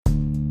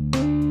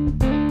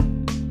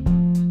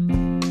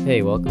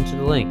Hey, welcome to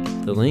The Link.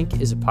 The Link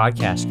is a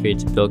podcast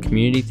created to build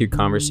community through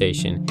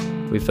conversation.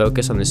 We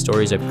focus on the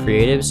stories of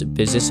creatives,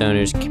 business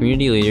owners,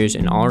 community leaders,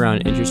 and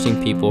all-around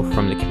interesting people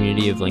from the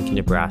community of Lincoln,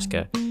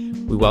 Nebraska.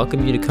 We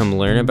welcome you to come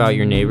learn about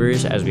your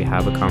neighbors as we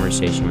have a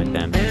conversation with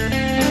them.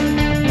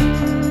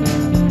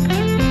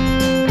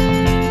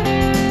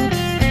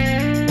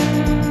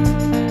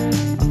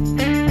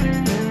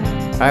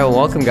 All right, well,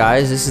 welcome,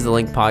 guys. This is The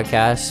Link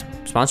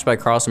Podcast, sponsored by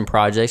Carlson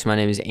Projects. My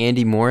name is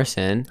Andy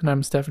Morrison. And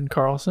I'm Stephen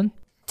Carlson.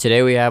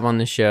 Today we have on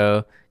the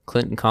show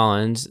Clinton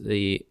Collins,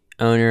 the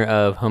owner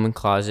of Home and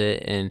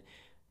Closet and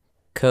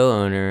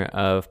co-owner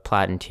of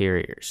Platte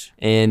Interiors.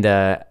 And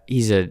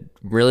he's a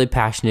really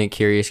passionate,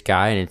 curious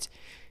guy. And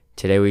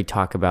today we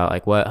talk about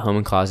like what Home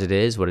and Closet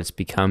is, what it's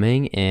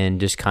becoming, and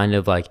just kind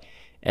of like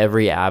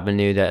every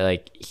avenue that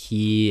like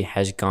he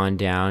has gone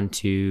down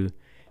to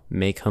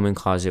make Home and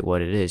Closet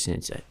what it is. And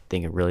it's, I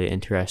think, a really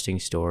interesting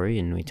story.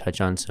 And we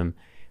touch on some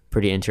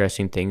pretty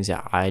interesting things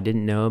that I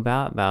didn't know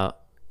about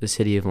the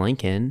city of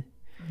Lincoln.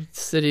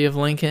 City of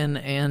Lincoln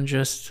and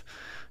just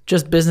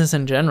business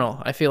in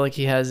general. I feel like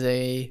he has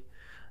a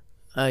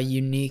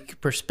unique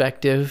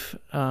perspective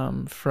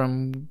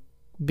from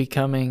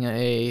becoming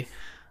a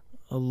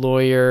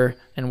lawyer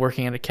and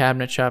working at a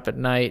cabinet shop at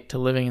night to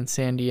living in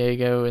San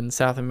Diego in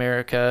South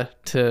America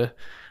to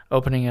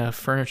opening a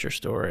furniture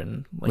store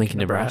in Lincoln,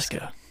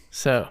 Nebraska.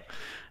 So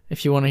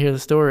if you want to hear the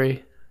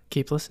story,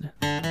 keep listening.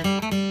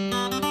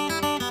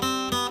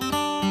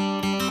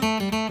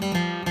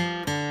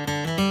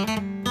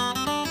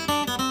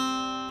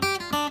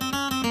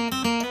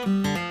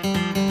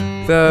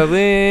 The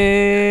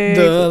Link.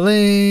 The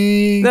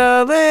Link.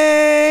 The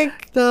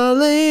Link. The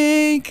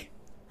Link.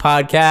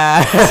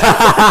 Podcast.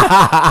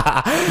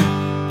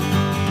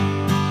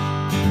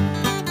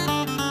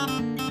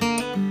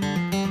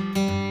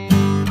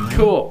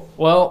 Cool.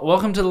 Well,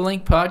 welcome to the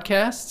Link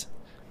Podcast.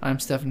 I'm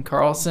Stephen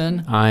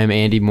Carlson. I'm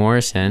Andy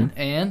Morrison.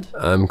 And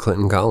I'm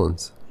Clinton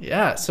Collins.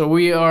 yeah, so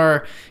we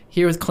are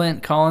here with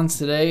Clint Collins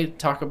today to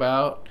talk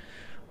about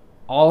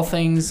all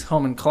things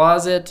Home and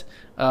Closet,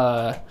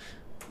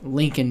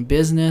 Lincoln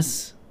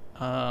business,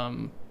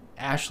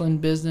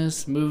 Ashland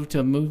business,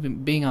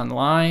 being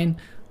online,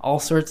 all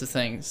sorts of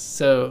things.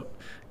 So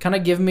kind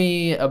of give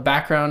me a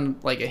background,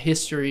 like a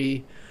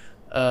history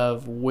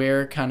of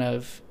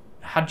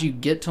how did you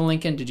get to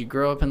Lincoln? Did you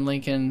grow up in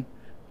Lincoln?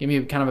 Give me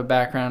kind of a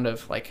background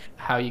of like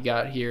how you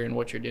got here and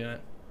what you're doing.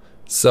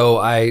 So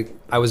I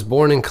was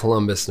born in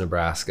Columbus,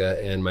 Nebraska,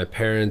 and my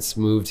parents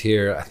moved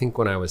here, I think,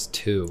 when I was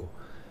 2.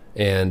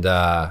 And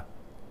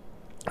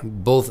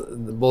both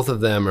of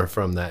them are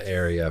from that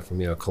area,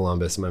 from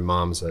Columbus. My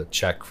mom's a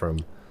Czech from,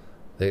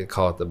 they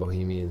call it the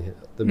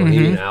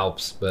Bohemian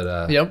Alps,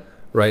 but Yep.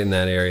 right in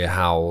that area,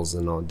 Howells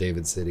and all,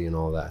 David City and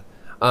all that.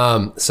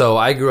 So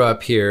I grew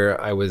up here.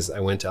 I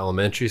went to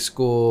elementary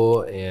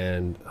school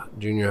and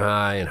junior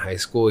high and high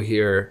school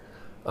here.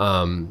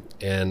 And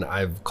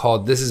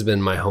this has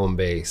been my home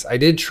base. I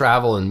did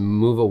travel and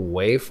move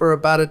away for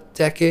about a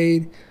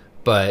decade,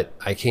 but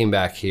I came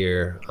back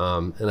here,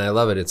 and I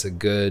love it. It's a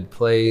good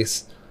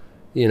place.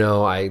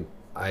 I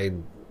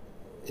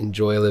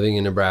enjoy living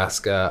in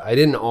Nebraska. I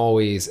didn't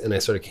always, and I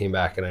sort of came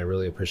back and I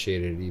really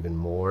appreciated it even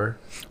more.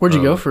 Where'd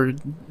you go for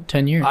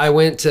 10 years? I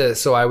went to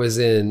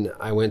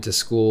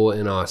school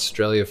in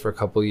Australia for a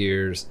couple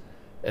years,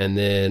 and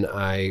then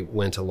I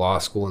went to law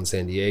school in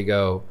San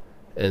Diego,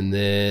 and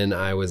then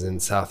I was in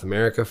South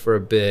America for a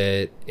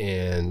bit,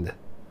 and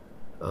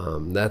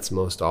that's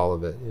most all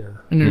of it. Yeah.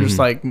 And you're just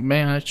like,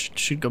 man, I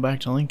should go back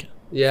to Lincoln.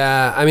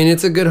 Yeah, I mean,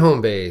 it's a good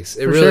home base.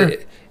 It really,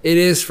 sure. It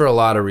is for a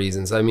lot of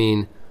reasons. I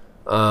mean,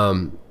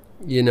 I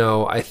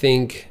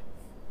think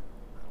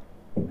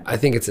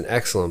it's an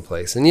excellent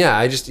place. And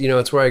yeah,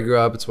 it's where I grew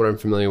up. It's what I'm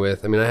familiar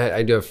with. I mean,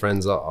 I do have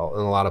friends in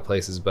a lot of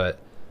places, but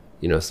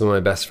some of my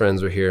best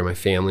friends were here. My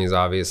family's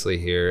obviously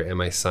here, and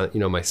my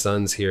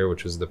son's here,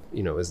 which was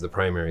is the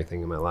primary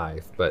thing in my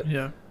life. But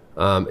yeah,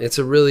 it's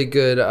a really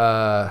good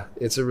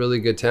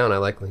town. I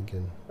like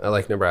Lincoln. I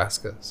like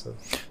Nebraska.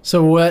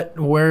 So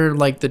where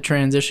like the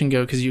transition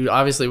go? Because you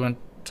obviously went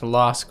to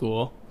law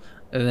school.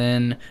 And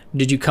then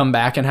did you come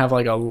back and have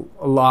like a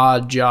law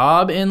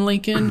job in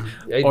Lincoln?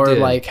 Or did.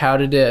 Like how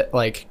did it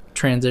like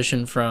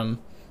transition from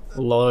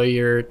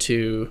lawyer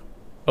to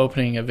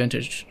opening a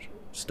vintage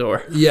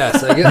store?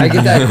 Yes, I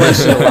get that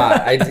question a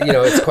lot.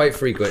 It's quite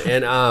frequent.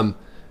 And I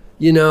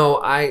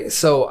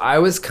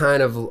was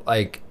kind of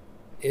like,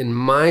 in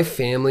my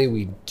family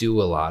we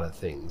do a lot of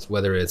things,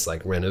 whether it's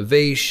like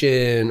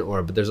renovation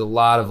but there's a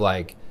lot of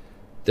like,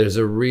 there's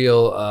a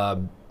real a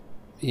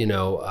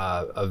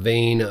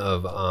vein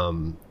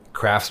of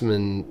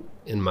craftsmen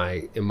in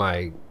my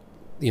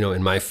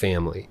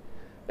family.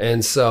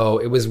 And so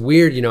it was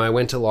weird, I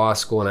went to law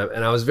school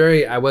and I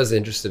was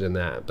interested in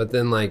that, but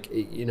then like,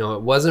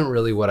 it wasn't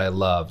really what I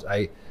loved.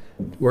 I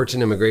worked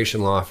in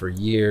immigration law for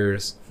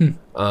years.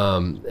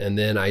 And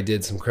then I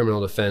did some criminal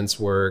defense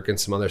work and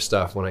some other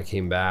stuff when I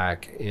came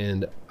back,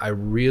 and I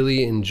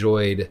really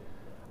enjoyed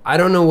I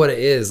don't know what it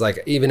is. Like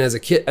even as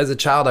a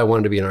child, I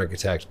wanted to be an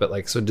architect, but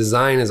like, so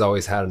design has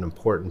always had an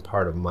important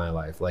part of my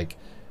life. Like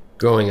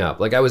growing up,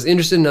 like I was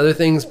interested in other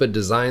things, but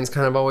design's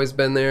kind of always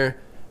been there.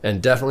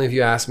 And definitely if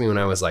you asked me when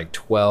I was like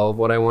 12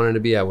 what I wanted to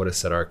be, I would have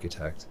said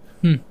architect.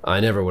 I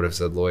never would have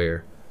said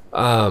lawyer.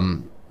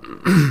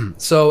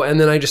 So, and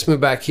then I just moved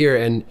back here,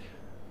 and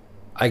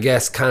I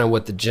guess kind of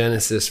what the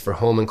genesis for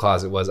Home and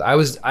Closet was,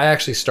 I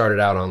actually started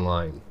out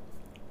online.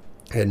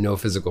 I had no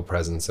physical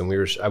presence, and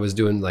I was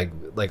doing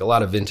like a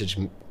lot of vintage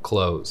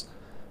clothes.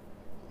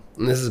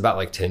 And this is about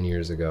like 10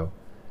 years ago.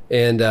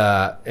 And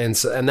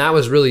that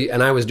was really,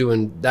 and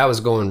that was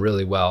going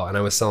really well, and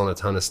I was selling a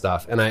ton of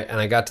stuff. And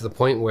I got to the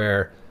point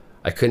where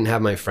I couldn't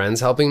have my friends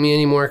helping me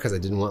anymore because I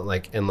didn't want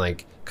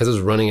because I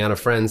was running out of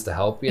friends to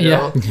help, you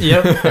know?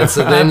 Yeah. Yep. And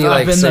so then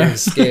I've been sort there. of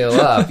scale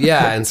up.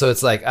 Yeah. And so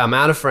it's like, I'm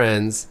out of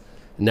friends.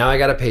 Now I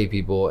got to pay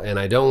people, and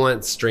I don't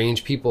want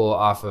strange people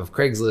off of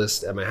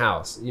Craigslist at my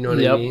house. You know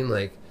what I mean?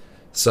 Like,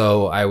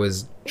 so I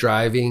was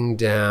driving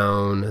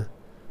down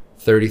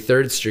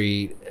 33rd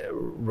Street,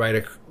 right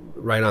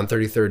on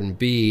 33rd and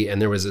B,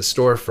 and there was a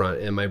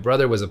storefront, and my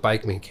brother was a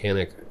bike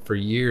mechanic for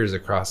years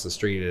across the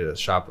street at a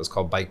shop that was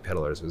called Bike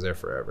Peddlers. It was there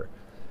forever.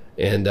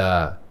 And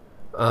I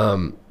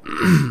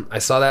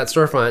saw that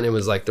storefront, and it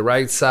was like the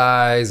right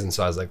size, and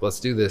so I was like, let's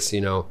do this,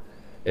 you know.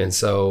 And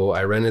so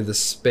I rented the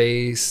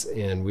space,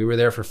 and we were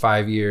there for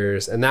 5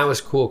 years, and that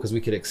was cool because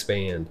we could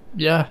expand.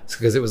 Yeah.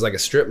 Because it was like a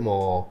strip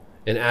mall,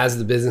 and as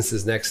the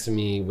businesses next to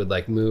me would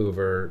like move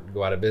or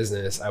go out of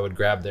business, I would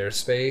grab their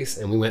space,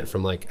 and we went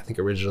from like, I think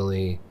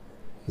originally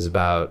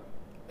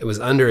it was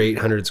under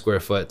 800 square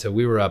foot to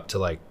we were up to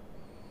like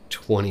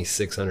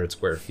 2,600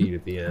 square feet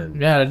at the end.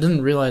 Yeah, I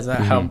didn't realize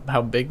that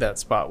how big that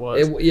spot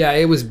was.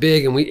 It was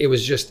big, and it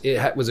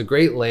was a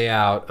great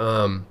layout.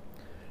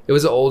 It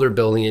was an older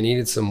building. It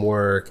needed some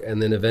work.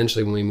 And then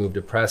eventually when we moved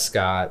to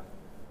Prescott,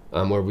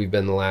 where we've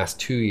been the last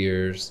 2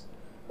 years,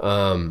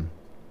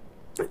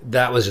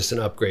 that was just an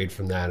upgrade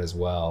from that as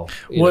well.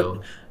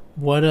 When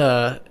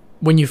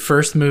you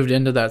first moved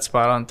into that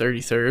spot on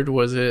 33rd,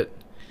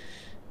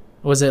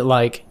 was it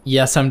like,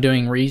 yes, I'm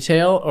doing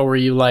retail, or were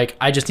you like,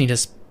 I just need a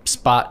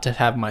spot to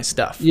have my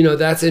stuff? You know,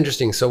 that's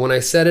interesting. So when I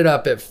set it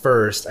up at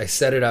first, I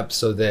set it up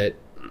so that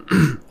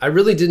I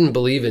really didn't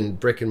believe in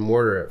brick and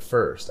mortar at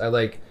first.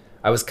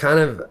 I was kind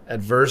of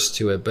adverse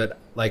to it, but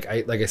like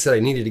I said, I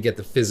needed to get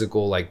the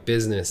physical like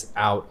business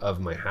out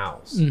of my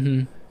house.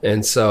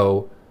 And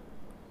so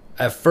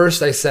at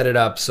first I set it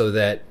up so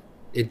that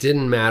it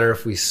didn't matter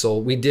if we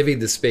divvied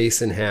the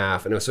space in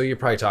half. And so you're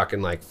probably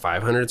talking like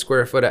 500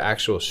 square foot of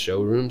actual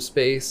showroom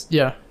space.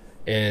 Yeah.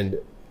 And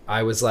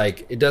I was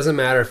like, it doesn't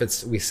matter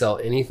if we sell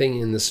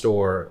anything in the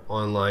store.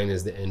 Online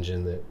is the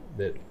engine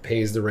that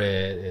pays the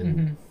rent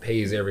and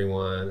pays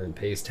everyone and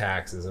pays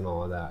taxes and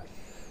all of that.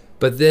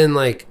 But then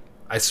like,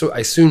 I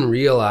soon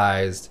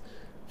realized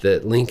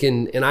that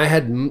Lincoln, and I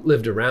had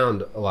lived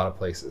around a lot of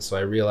places, so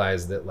I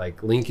realized that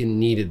like Lincoln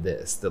needed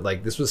this, that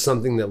like this was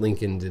something that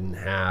Lincoln didn't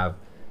have,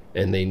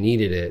 and they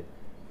needed it.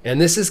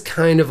 And this is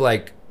kind of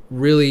like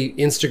really,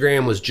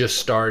 Instagram was just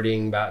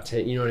starting about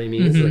 10, you know what I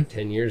mean? It's like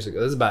 10 years ago.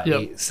 This is about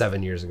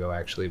 7 years ago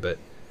actually, but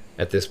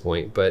at this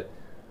point, but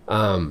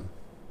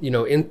you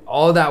know, in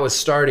all of that was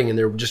starting, and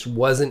there just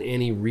wasn't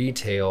any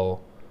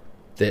retail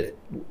that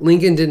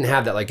Lincoln didn't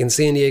have. That like in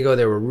San Diego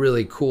there were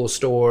really cool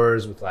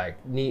stores with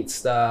like neat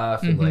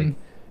stuff, and like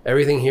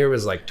everything here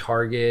was like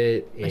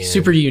Target and like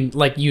super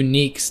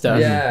unique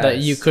stuff that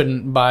you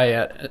couldn't buy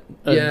at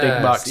a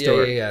big box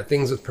store. Yeah,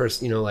 things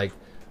with you know, like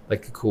a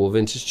cool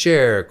vintage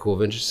chair, a cool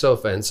vintage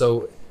sofa. And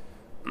so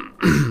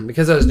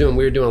because we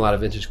were doing a lot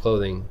of vintage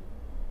clothing,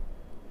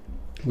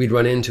 we'd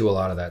run into a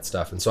lot of that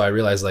stuff. And so I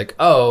realized like,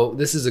 oh,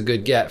 this is a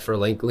good get for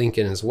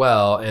Lincoln as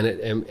well.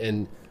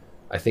 And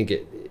I think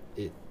it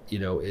you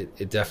know,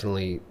 it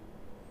definitely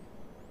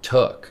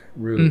took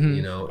root,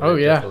 you know,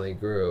 it definitely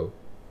grew.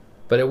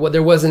 But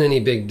there wasn't any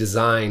big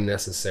design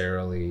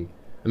necessarily.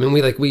 I mean,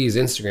 we use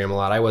Instagram a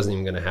lot. I wasn't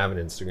even going to have an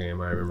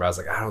Instagram. I remember I was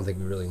like, I don't think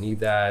we really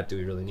need that. Do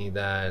we really need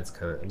that? It's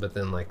kind of, but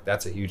then like,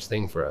 that's a huge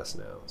thing for us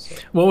now. So.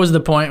 What was the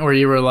point where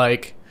you were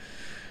like,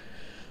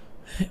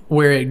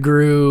 where it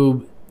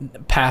grew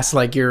past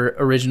like your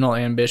original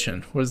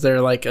ambition? Was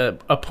there like a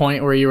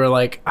point where you were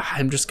like,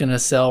 I'm just gonna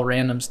sell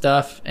random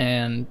stuff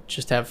and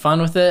just have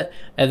fun with it,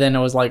 and then it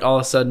was like all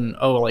of a sudden,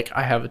 oh, like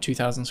I have a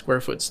 2,000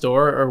 square foot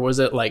store? Or was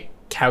it like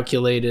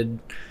calculated,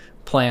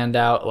 planned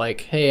out,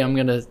 like, hey, I'm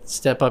gonna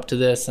step up to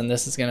this and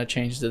this is gonna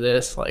change to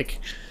this?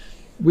 Like,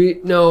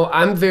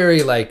 I'm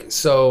very like,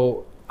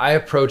 so I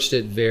approached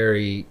it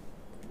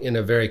in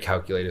a very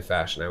calculated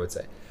fashion, I would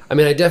say. I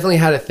mean, I definitely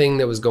had a thing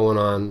that was going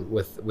on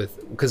with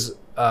because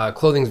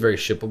clothing's very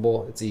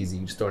shippable. It's easy.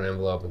 You just throw an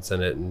envelope and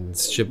send it and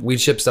ship.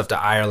 We'd ship stuff to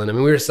Ireland. I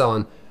mean, we were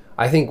selling,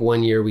 I think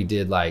one year we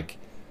did like,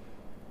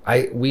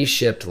 we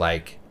shipped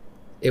like,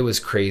 it was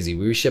crazy.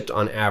 We shipped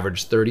on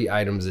average 30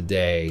 items a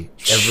day,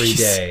 every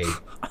day,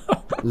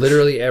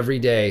 literally every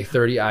day,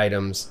 30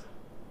 items.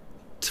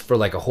 for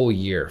like a whole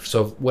year.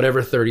 So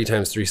whatever 30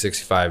 times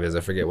 365 is, I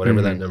forget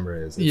whatever that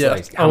number is. It's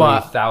like how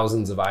many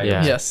thousands of items.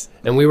 Yeah. Yes.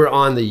 And we were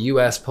on the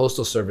U.S.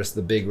 Postal Service,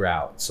 the big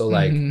route. So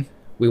like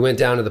we went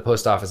down to the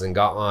post office and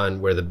got on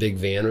where the big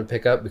van would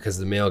pick up because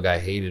the mail guy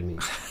hated me.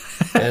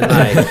 And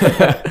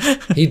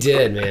like he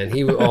did, man.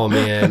 He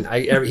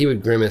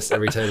would grimace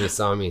every time he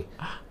saw me.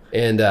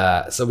 And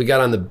so we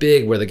got on the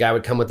big where the guy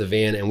would come with the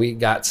van, and we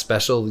got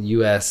special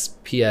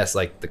USPS,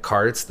 like the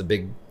carts, the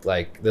big,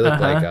 like they look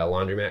like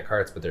laundromat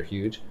carts, but they're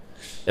huge.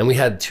 And we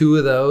had 2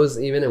 of those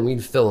even, and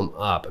we'd fill them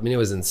up. I mean, it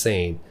was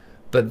insane.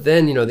 But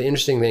then, you know, the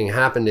interesting thing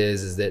happened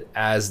is that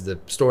as the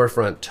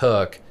storefront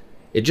took,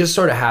 it just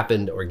sort of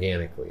happened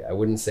organically. I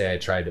wouldn't say I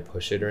tried to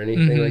push it or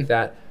anything like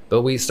that,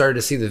 but we started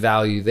to see the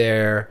value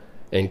there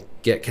and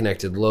get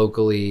connected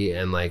locally.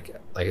 And like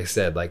I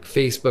said, like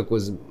Facebook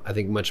was, I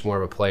think, much more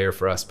of a player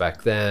for us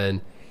back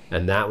then.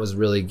 And that was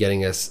really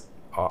getting us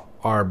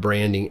our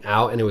branding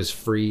out, and it was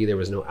free. There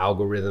was no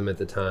algorithm at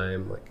the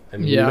time. Like, I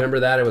mean, you remember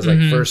that? It was like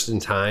first in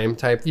time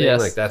type thing.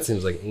 Like that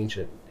seems like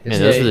ancient history.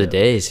 Man, those were the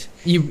days.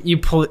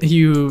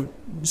 You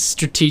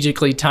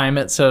strategically time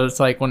it so it's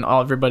like when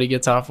everybody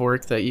gets off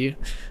work that you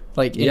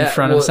like in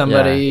front of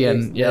somebody,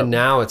 and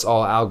now it's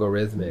all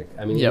algorithmic.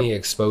 I mean, any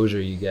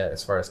exposure you get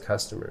as far as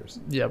customers.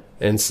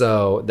 And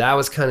so that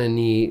was kind of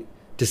neat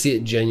to see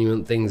it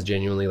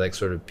genuinely like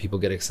sort of people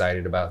get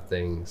excited about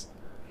things.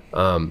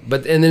 And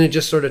then it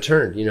just sort of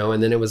turned, you know,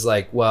 and then it was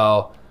like,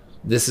 well,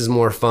 this is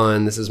more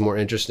fun. This is more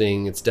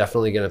interesting. It's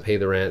definitely going to pay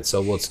the rent.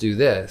 So let's do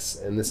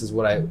this. And this is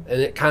and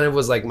it kind of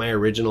was like my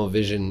original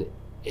vision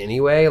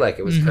anyway. Like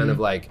it was kind of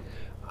like,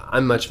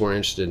 I'm much more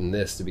interested in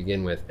this to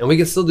begin with, and we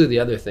can still do the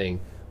other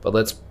thing, but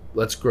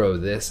let's grow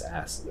this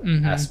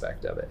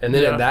aspect of it. And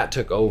then that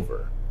took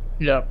over.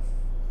 I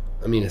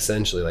mean,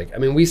 essentially, like, I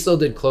mean, we still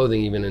did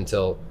clothing even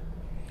until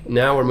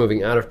now. We're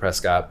moving out of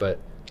Prescott, but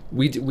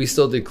we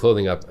still did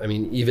clothing up. I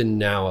mean, even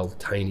now a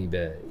tiny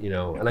bit, you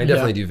know, and I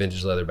definitely do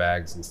vintage leather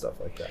bags and stuff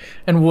like that.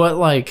 And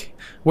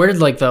where did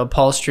like the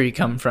upholstery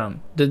come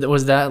from?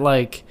 Was that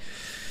like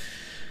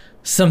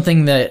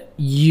something that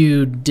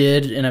you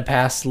did in a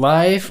past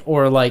life,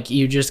 or like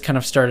you just kind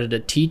of started to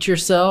teach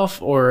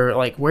yourself, or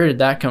like where did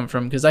that come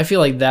from? Because I feel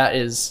like that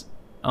is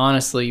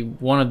honestly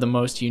one of the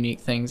most unique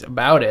things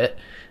about it,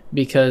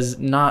 because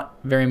not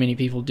very many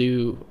people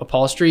do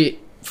upholstery,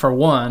 for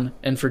one,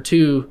 and for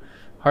two,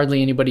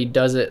 hardly anybody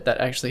does it that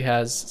actually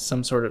has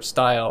some sort of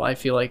style. I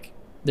feel like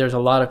there's a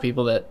lot of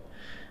people that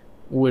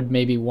would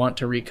maybe want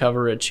to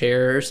recover a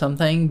chair or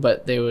something,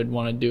 but they would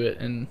want to do it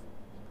in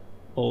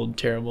old,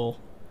 terrible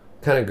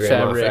kind of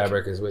grandma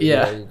fabric is what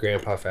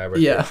grandpa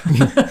fabric.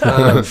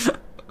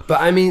 But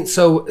I mean,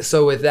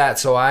 so with that,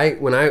 so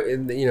when I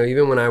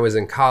even when I was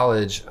in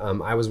college,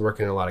 I was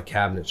working in a lot of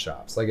cabinet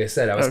shops. Like I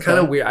said, I was kind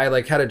of weird. I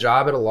like had a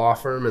job at a law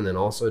firm and then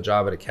also a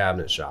job at a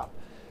cabinet shop.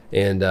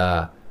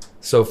 And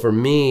so for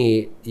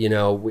me, you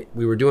know,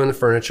 we were doing the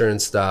furniture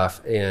and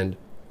stuff, and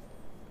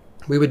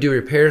we would do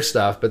repair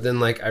stuff. But then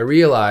like I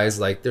realized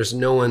like there's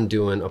no one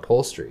doing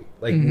upholstery,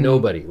 like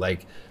nobody.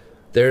 Like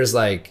there's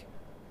like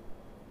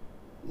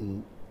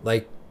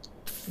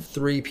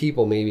 3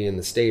 people maybe in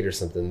the state or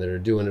something that are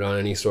doing it on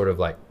any sort of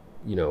like,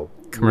 you know,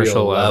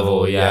 commercial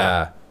level.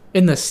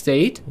 In the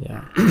state?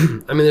 Yeah. I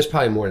mean, there's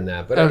probably more than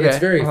that, but it's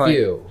very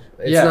few.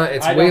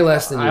 It's way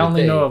less than you would think. I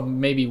only know of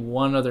maybe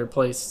one other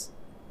place.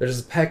 There's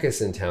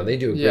Pecos in town. They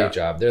do a great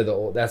job. They're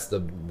they're the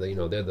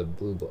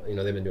blue, you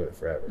know, they've been doing it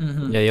forever.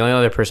 Yeah, the only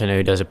other person I know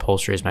who does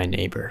upholstery is my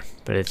neighbor,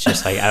 but it's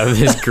just like out of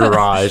his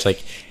garage.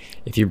 Like,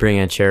 if you bring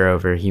a chair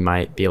over, he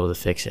might be able to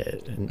fix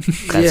it. And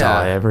that's all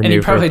I ever knew. And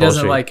he probably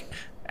doesn't like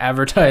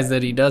advertise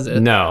that he does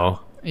it. No.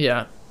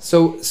 Yeah.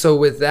 So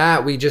with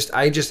that,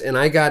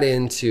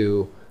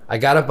 I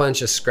got a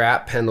bunch of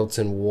scrap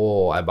Pendleton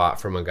wool I bought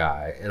from a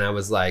guy, and I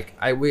was like,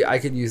 I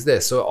could use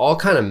this. So it all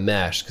kind of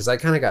meshed, because I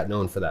kind of got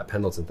known for that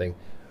Pendleton thing,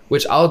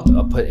 which I'll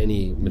put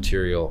any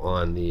material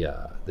on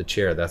the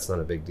chair. That's not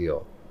a big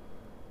deal.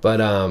 But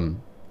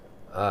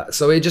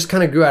so it just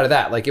kind of grew out of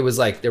that. Like it was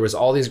like there was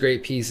all these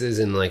great pieces,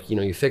 and like, you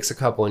know, you fix a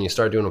couple and you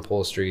start doing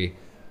upholstery,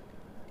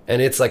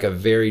 and it's like a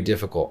very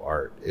difficult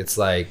art. It's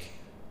like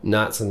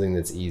not something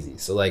that's easy.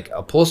 So like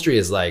upholstery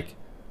is like,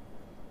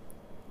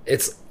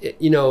 it's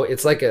like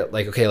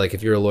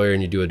if you're a lawyer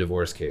and you do a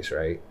divorce case,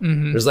 right?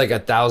 There's like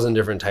 1,000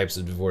 different types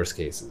of divorce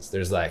cases.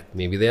 There's like,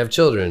 maybe they have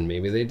children,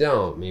 maybe they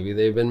don't, maybe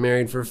they've been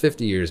married for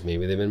 50 years,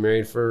 maybe they've been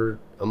married for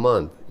a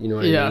month. You know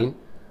what I mean?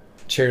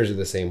 Chairs are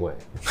the same way.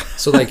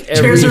 So like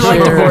every chairs are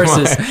like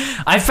divorces.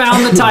 I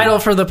found the title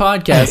for the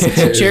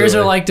podcast. Chairs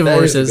are like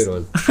divorces. That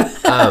is a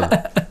good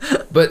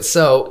one. But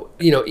so,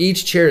 you know,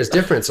 each chair is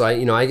different. So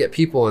I get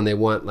people and they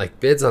want like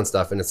bids on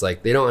stuff, and it's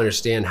like they don't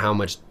understand how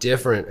much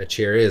different a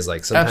chair is.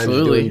 Like sometimes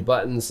you're doing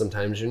buttons,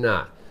 sometimes you're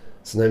not.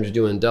 Sometimes you're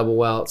doing double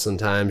welt,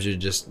 sometimes you're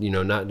just, you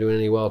know, not doing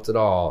any welt at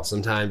all.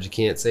 Sometimes you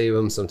can't save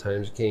them,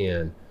 sometimes you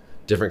can.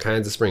 Different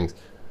kinds of springs.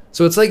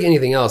 So it's like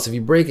anything else. If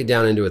you break it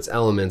down into its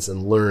elements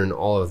and learn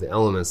all of the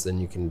elements, then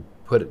you can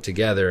put it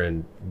together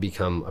and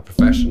become a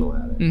professional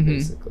at it,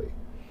 basically.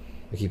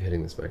 I keep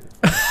hitting this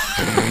microphone.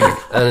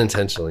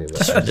 Unintentionally,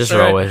 but Just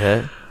roll with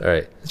it. all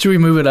right. Should we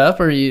move it up,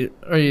 or you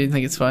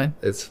think it's fine?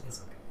 It's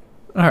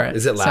All right.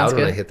 is it loud Sounds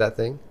when I good. hit that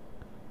thing?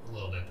 A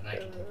little bit, but I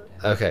can take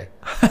it down. Okay.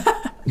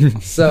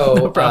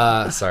 So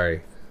problem.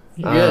 sorry.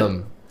 You're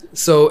good.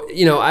 So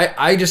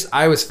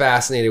I was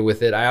fascinated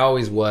with it. I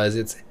always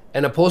was.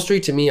 And upholstery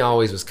to me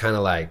always was kind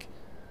of like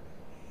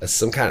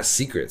some kind of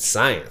secret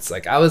science.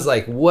 Like I was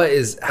like,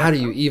 how do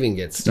you even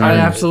get I started?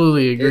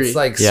 absolutely agree. It's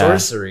like Yeah.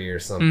 sorcery or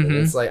something.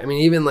 Mhm. It's like, I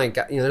mean, even like,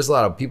 there's a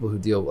lot of people who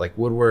deal with like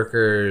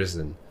woodworkers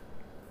and,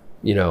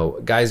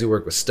 guys who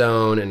work with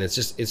stone, and it's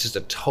just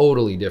a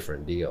totally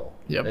different deal.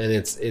 Yep. And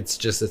it's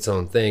just its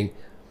own thing.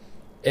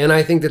 And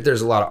I think that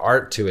there's a lot of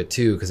art to it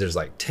too, because there's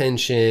like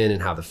tension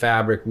and how the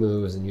fabric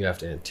moves, and you have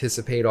to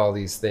anticipate all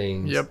these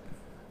things. Yep.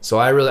 So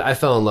I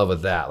fell in love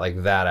with that,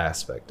 like that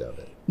aspect of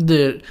it.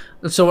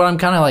 So what I'm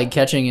kind of like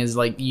catching is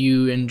like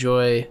you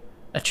enjoy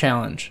a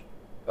challenge,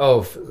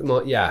 Oh,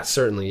 well, yeah,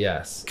 certainly,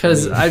 yes.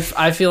 because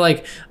I feel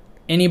like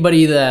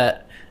anybody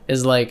that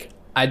is like,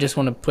 I just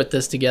want to put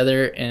this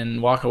together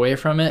and walk away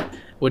from it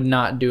would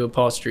not do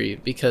upholstery,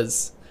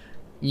 because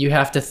you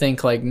have to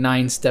think like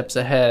 9 steps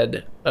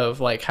ahead of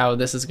like how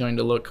this is going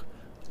to look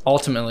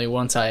ultimately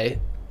once I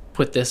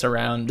put this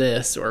around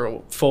this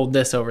or fold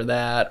this over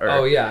that. Or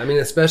Oh yeah, I mean,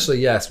 especially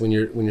yes, when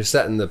you're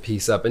setting the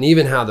piece up, and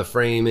even how the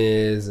frame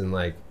is, and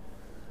like,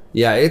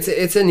 yeah, it's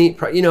a neat,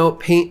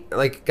 paint,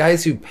 like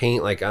guys who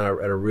paint like at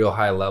a real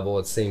high level,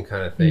 it's the same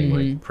kind of thing,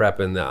 like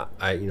prepping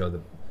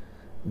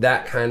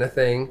that kind of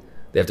thing.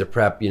 They have to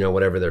prep,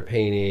 whatever they're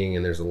painting,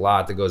 and there's a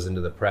lot that goes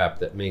into the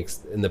prep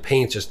and the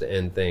paint's just the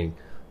end thing.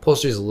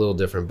 Upholstery is a little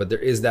different, but there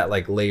is that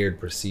like layered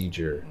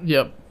procedure.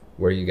 Yep.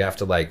 Where you have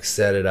to like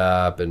set it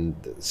up and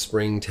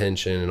spring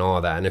tension and all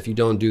of that. And if you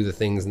don't do the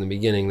things in the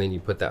beginning, then you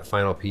put that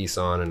final piece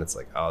on, and it's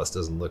like, oh, this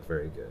doesn't look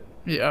very good.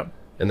 Yeah.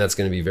 And that's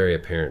going to be very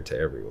apparent to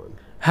everyone.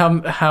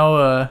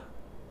 How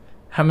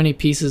many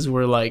pieces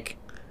were like,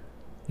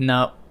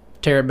 no,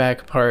 tear it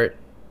back apart?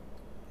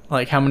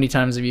 Like, how many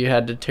times have you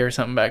had to tear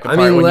something back apart?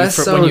 I mean, when less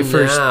you, so when you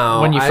first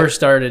now. when you first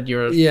started, you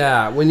were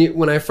Yeah,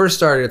 when I first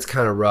started, it's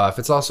kind of rough.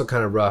 It's also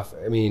kind of rough.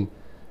 I mean,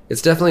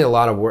 it's definitely a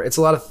lot of work. It's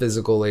a lot of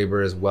physical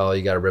labor as well.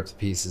 You got to rip the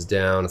pieces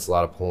down. It's a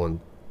lot of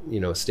pulling,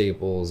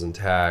 staples and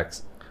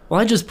tacks. Well,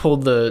 I just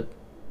pulled the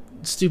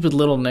stupid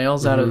little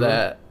nails out of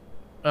that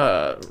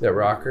That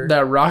rocker.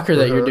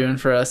 that you're doing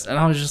for us, and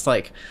I was just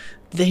like,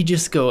 they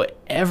just go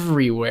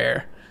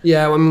everywhere.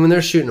 Yeah, I mean, when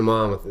they're shooting them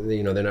on,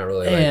 they're not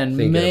really like, And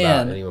thinking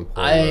about man, anyone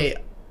pulling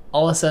them.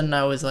 all of a sudden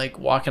I was like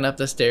walking up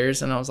the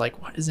stairs, and I was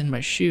like, what is in my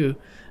shoe?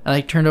 And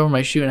I turned over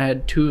my shoe, and I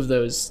had 2 of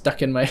those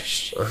stuck in my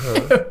shoe.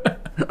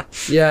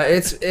 Yeah,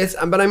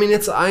 but I mean,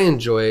 I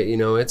enjoy it.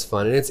 It's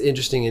fun and it's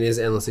interesting. It is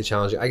endlessly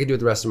challenging. I could do it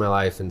the rest of my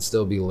life and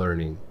still be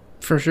learning.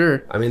 For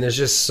sure. I mean, there's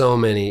just so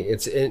many.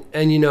 It's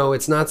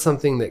not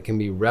something that can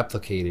be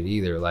replicated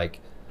either. Like,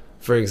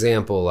 for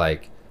example,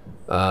 like,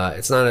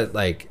 it's not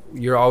like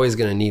you're always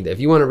going to need that. If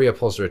you want to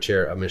reupholster a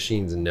chair, a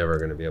machine's never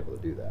going to be able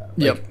to do that.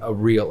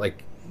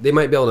 Like, they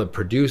might be able to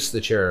produce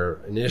the chair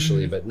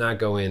initially, but not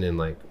go in and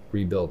like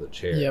rebuild a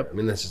chair. Yep. I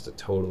mean, that's just a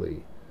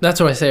totally. That's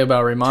what I say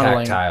about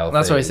remodeling. Tactile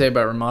That's what I thing. say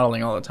about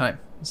remodeling all the time.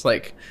 It's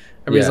like,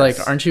 everybody's Yes.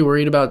 like, aren't you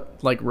worried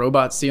about like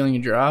robots stealing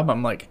your job?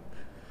 I'm like,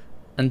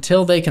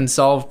 until they can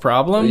solve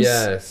problems,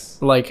 Yes.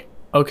 like,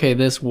 okay,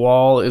 this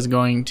wall is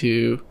going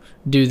to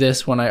do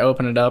this when I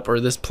open it up, or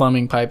this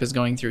plumbing pipe is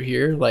going through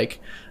here. Like,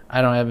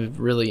 I don't have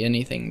really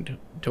anything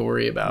to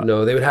worry about.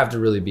 No, they would have to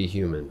really be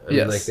human. I mean,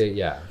 Yes.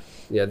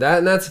 like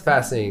that's a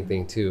fascinating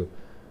thing too,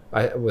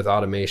 with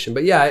automation.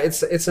 But yeah,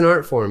 it's an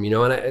art form,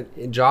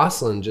 And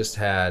Jocelyn just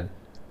had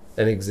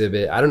an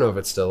exhibit. I don't know if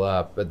it's still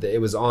up, but it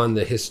was on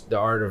the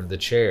art of the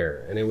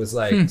chair, and it was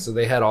like so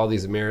they had all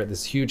these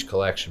this huge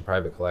collection,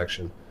 private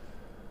collection,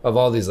 of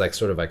all these like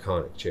sort of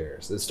iconic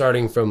chairs. It's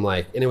starting from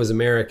like, and it was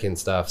American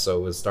stuff, so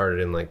it was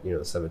started in like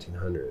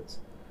 1700s,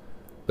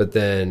 but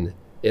then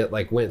it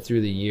like went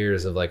through the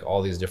years of like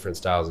all these different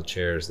styles of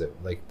chairs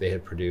that like they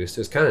had produced.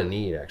 It was kind of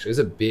neat actually. It was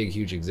a big,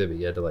 huge exhibit.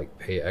 You had to like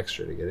pay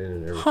extra to get in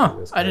and everything. Huh? It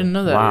was I didn't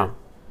know that. Wow.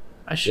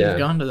 I should have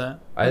Yeah. gone to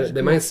that.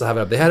 They might still have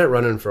it up. They had it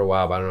running for a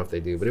while, but I don't know if they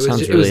do. But it was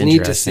Sounds it was really neat to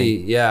interesting.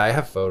 see. Yeah, I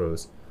have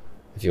photos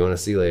if you want to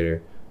see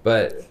later.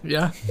 But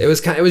Yeah. it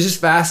was just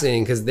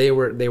fascinating because they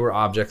were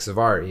objects of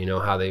art.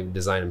 How they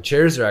design them.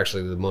 Chairs are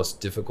actually the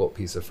most difficult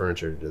piece of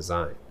furniture to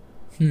design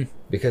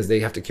because they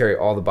have to carry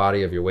all the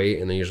body of your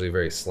weight, and they're usually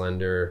very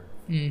slender.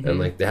 And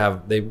like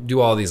they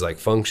do all these like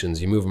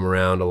functions. You move them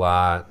around a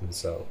lot, and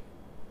so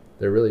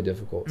they're really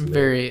difficult to make.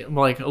 Very,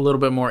 like, a little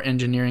bit more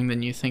engineering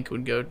than you think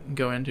would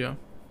go into them.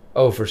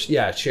 Oh,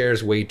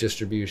 chairs, weight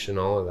distribution,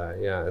 all of that.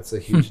 Yeah, it's a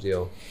huge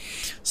deal.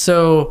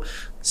 So,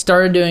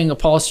 started doing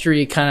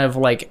upholstery kind of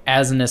like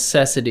as a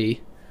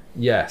necessity,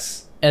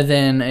 Yes. and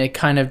then it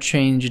kind of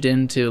changed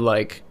into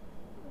like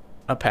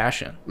a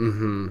passion.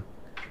 Mm-hmm.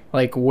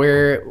 Like,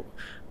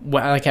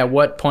 like at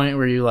what point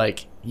were you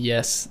like,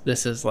 yes,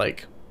 this is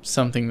like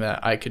something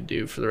that I could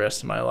do for the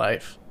rest of my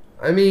life?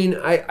 I mean,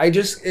 I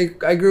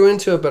grew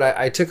into it, but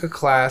I took a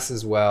class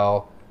as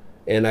well,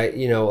 and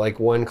like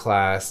one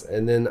class,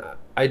 and then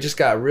I just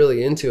got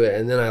really into it,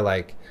 and then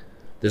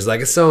there's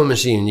like a sewing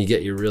machine, and you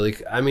get your really,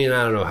 I mean,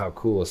 I don't know how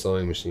cool a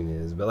sewing machine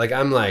is, but like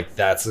I'm like,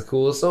 that's the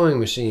coolest sewing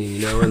machine,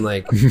 you know, and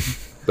like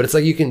but it's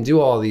like you can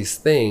do all these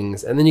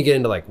things, and then you get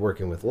into like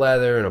working with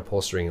leather and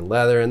upholstering and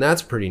leather, and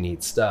that's pretty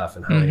neat stuff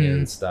and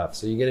high-end stuff.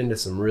 So you get into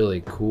some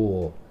really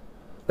cool,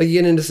 like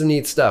you get into some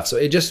neat stuff. So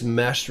it just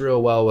meshed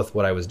real well with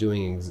what I was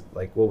doing,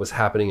 like what was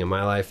happening in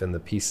my life and the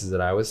pieces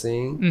that I was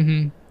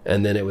seeing.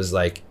 And then it was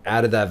like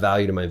added that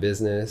value to my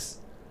business.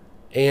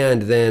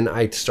 And then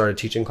I started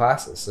teaching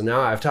classes. So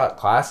now I've taught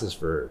classes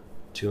for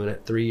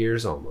 3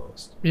 years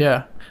almost.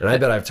 Yeah. And I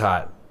bet I've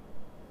taught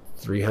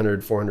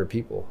 300, 400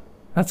 people.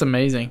 That's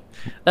amazing.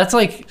 That's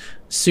like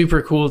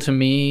super cool to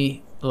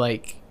me.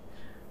 Like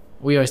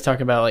we always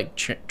talk about like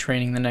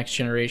training the next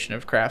generation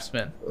of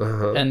craftsmen,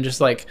 and just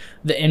like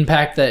the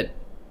impact that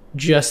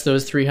just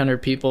those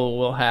 300 people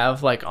will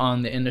have like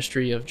on the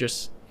industry of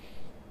just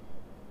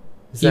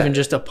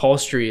just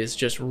upholstery is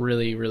just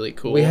really, really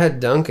cool. We had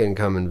Duncan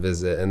come and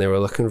visit, and they were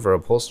looking for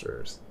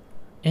upholsterers.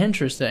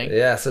 Interesting.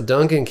 Yeah, so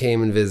Duncan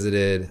came and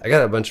visited. I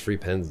got a bunch of free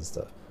pens and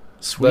stuff.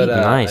 Sweet. But,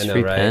 nice. I know,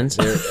 Free right? pens.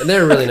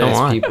 They're really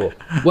nice people.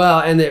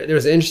 Well, and there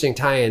was an interesting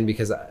tie-in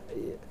because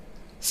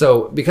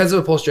because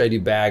of upholstery, I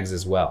do bags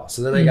as well.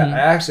 So then I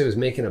actually was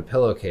making a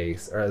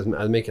pillowcase, or I was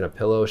making a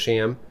pillow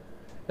sham,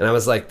 and I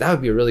was like, that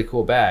would be a really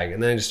cool bag.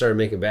 And then I just started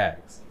making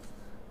bags.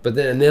 But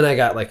then I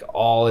got like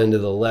all into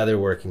the leather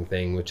working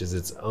thing, which is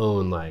its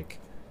own like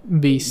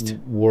beast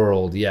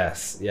world.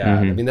 Yes. Yeah.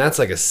 I mean, that's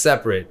like a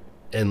separate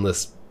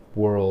endless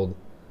world.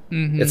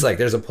 It's like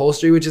there's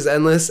upholstery, which is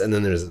endless, and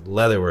then there's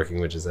leather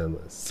working, which is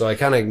endless. So I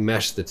kind of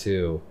meshed the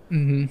two.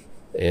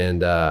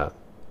 And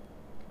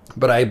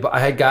but I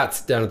had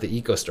got down at the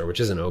Eco Store, which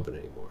isn't open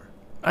anymore.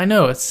 I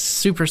know, it's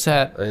super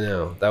sad. I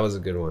know, that was a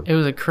good one. It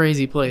was a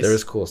crazy place. There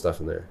was cool stuff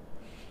in there,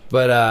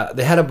 but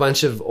they had a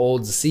bunch of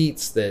old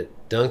seats that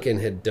Duncan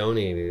had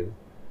donated,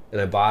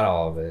 and I bought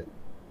all of it.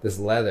 This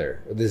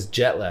leather, this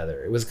jet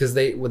leather. It was because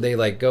they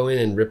like go in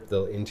and rip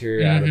the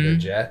interior out of their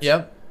jets,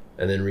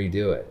 and then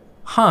redo it.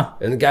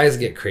 And the guys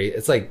get crazy.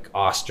 It's like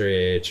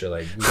ostrich or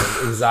like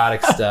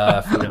exotic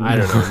stuff. I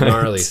don't know,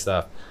 gnarly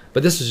stuff.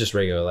 But this was just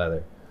regular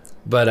leather.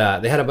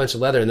 But they had a bunch of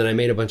leather, and then I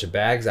made a bunch of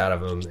bags out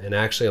of them. And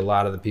actually, a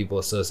lot of the people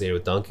associated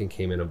with Duncan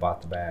came in and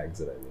bought the bags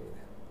that I made.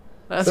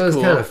 That's so it was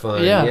cool. kind of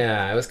fun.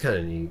 Yeah, it was kind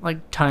of neat.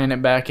 Like tying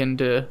it back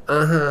into.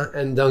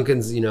 And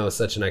Duncan's,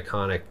 such an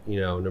iconic,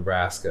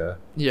 Nebraska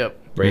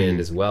brand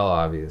as well,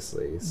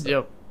 obviously.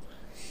 So.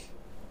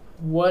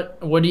 What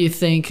do you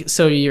think?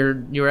 So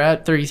you're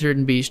at 33rd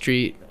and B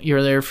Street.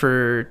 You're there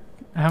for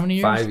how many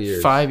years? 5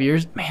 years. 5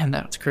 years? Man,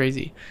 that's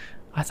crazy.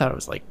 I thought it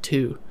was like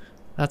 2.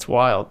 That's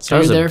wild. So that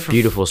was you're a there for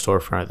beautiful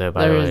storefront, though.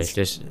 By the way,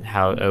 just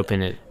how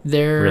open it.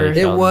 Really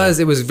it was.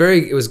 It was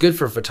good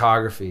for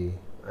photography.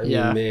 I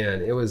mean,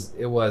 man, it was.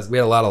 We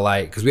had a lot of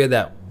light because we had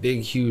that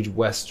big, huge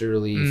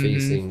westerly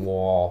facing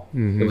wall.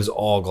 It was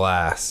all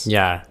glass.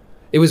 Yeah.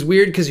 It was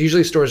weird because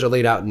usually stores are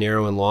laid out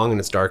narrow and long, and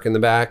it's dark in the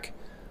back,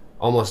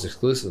 almost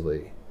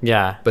exclusively.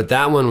 Yeah. But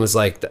that one was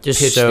like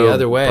just pitched so the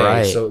other way,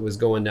 bright. so it was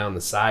going down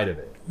the side of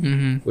it,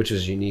 which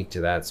was unique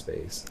to that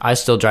space. I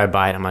still drive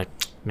by it. I'm like,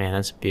 man,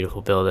 that's a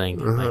beautiful building.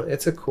 Like, It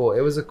was a cool.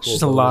 Just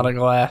building. a lot of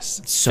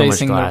glass. So much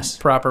facing glass.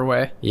 the proper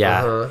way.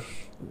 yeah.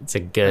 It's a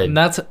good. And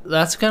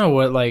that's kind of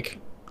what like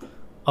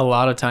a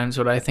lot of times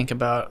what I think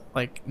about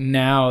like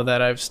now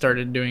that I've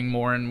started doing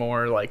more and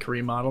more like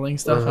remodeling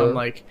stuff. I'm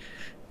like,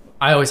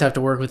 I always have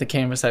to work with the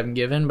canvas I'm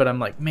given, but I'm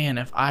like, man,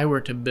 if I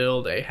were to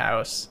build a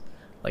house,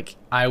 like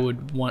I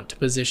would want to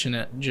position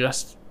it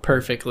just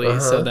perfectly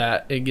so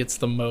that it gets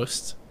the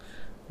most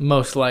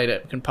light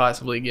it can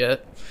possibly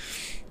get.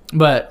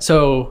 But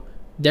so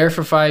there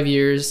for 5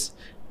 years,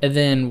 and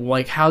then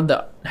like how'd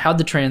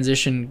the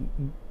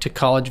transition to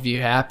College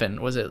View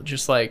happen? Was it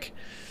just like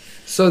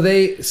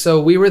So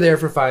we were there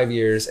for 5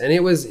 years, and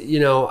it was,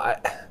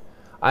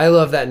 I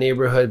love that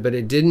neighborhood, but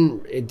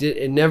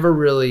it never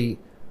really,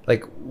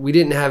 like, we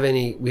didn't have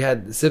any. We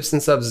had Sips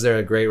and Subs is there,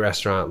 a great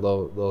restaurant,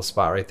 little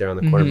spot right there on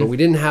the corner, but we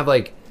didn't have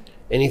like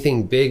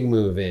anything big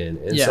move in.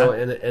 And so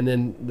and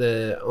then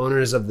the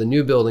owners of the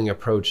new building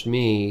approached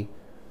me,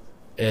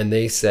 and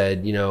they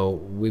said,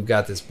 we've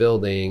got this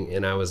building,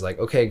 and I was like,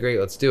 okay, great,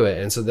 let's do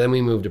it. And so then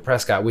we moved to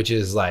Prescott, which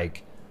is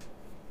like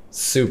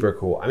super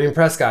cool. I mean,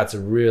 Prescott's a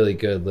really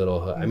good little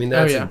hood. I mean,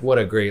 what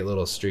a great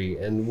little street,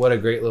 and what a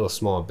great little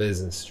small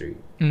business street.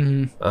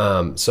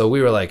 So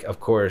we were like, of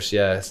course,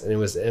 yes.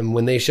 And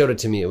when they showed it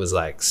to me, it was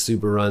like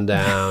super run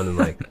down, and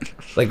like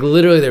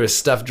literally there was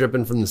stuff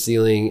dripping from the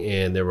ceiling,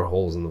 and there were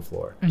holes in the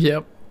floor.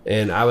 Yep.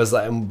 And I was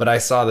like, but I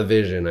saw the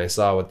vision. I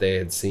saw what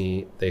they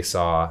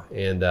saw,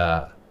 and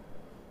it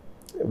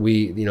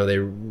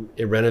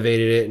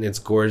renovated it, and it's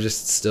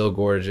gorgeous. It's still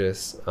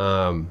gorgeous.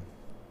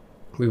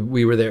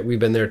 We were there. We've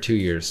been there 2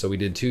 years, so we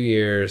did 2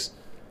 years,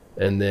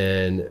 and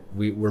then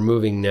we're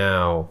moving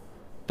now.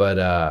 But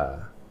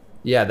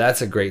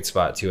that's a great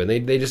spot too. And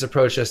they just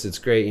approached us. It's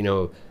great,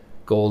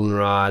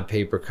 Goldenrod,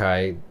 Paper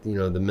Kite,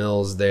 the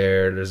mill's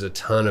there. There's a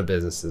ton of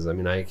businesses. I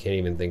mean, I can't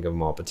even think of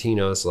them all.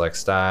 Patino, Select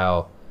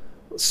Style,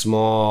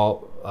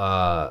 small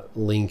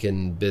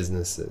Lincoln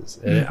businesses.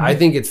 And I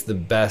think it's the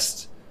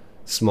best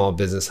small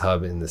business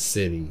hub in the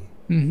city.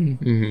 I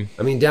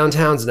mean,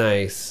 downtown's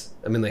nice.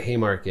 I mean, the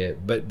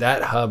Haymarket, but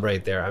that hub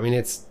right there, I mean,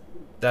 that's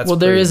well,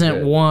 there pretty isn't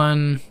good.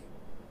 one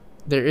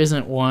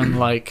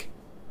like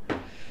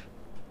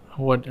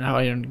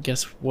I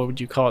guess what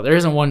would you call it? There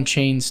isn't one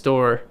chain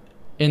store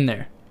in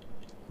there.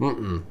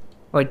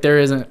 Like there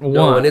isn't one.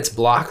 No, and it's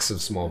blocks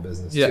of small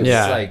business. Yeah. Too.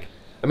 Yeah. It's like,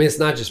 I mean, it's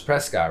not just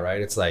Prescott, right?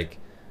 It's like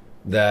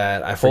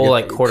that. I forget Whole,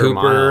 like, quarter Cooper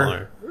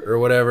mile or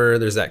whatever.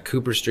 There's that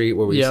Cooper Street.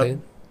 What were you Yep.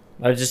 saying?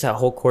 Just that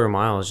whole quarter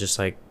mile is just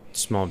like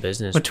small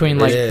business Between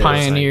It like is,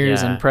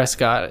 Pioneers like, and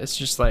Prescott, it's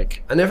just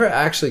like I never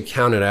actually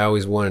counted. I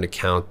always wanted to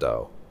count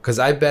though, because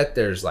I bet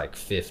there's like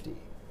 50.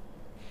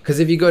 Because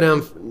if you go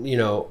down, you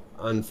know,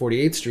 on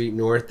 48th Street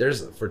North,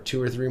 there's for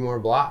 2 or 3 more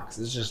blocks.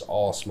 It's just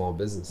all small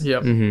businesses.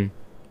 yep. So,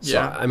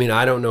 Yeah. I mean,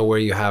 I don't know where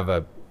you have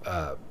a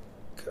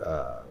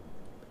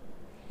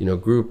you know,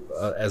 group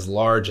as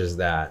large as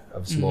that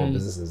of small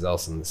businesses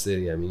else in the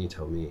city. I mean, you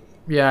tell me.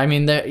 Yeah, I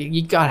mean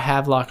you got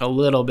Havelock a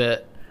little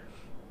bit,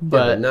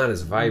 But not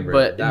as vibrant.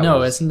 But That no,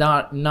 was- it's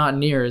not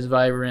near as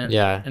vibrant.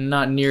 Yeah. And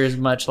not near as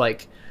much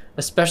like,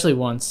 especially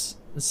once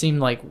it seemed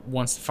like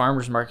once the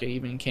farmers market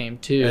even came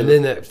too. And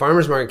then the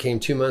farmers market came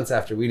 2 months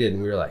after we did,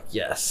 and we were like,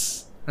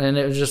 yes, and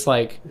it was just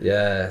like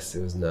yes,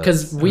 it was nuts.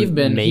 because we've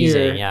been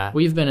Amazing, here, yeah.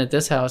 we've been at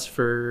this house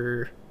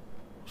for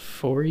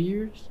 4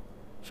 years,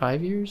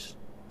 5 years,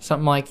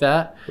 something like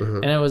that.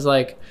 And it was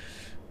like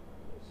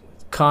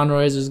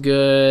Conroy's was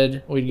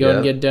good. We'd go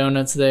and Yeah. get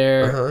donuts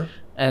there. Uh-huh.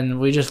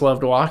 And we just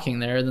loved walking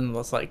there. Then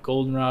it's like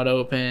Goldenrod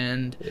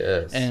opened,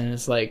 Yes. and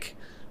it's like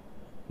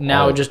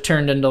now Oh. it just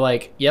turned into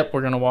like, yep,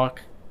 we're gonna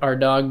walk our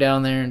dog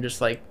down there and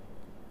just like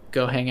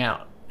go hang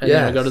out, and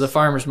then we go Yes. to the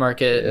farmers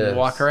market Yes. and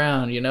walk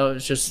around. You know,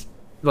 it's just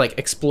like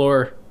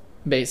explore,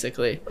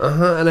 basically.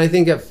 And I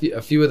think a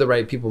few of the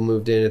right people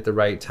moved in at the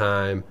right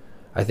time.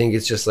 I think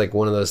it's just like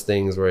one of those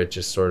things where it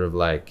just sort of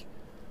like,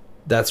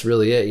 that's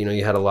really it. You know,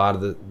 you had a lot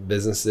of the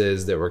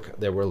businesses that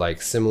were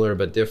like similar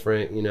but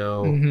different. You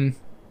know,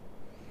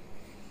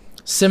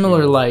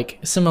 Similar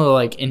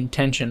like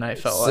intention. I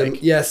felt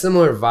like yeah,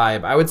 similar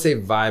vibe. I would say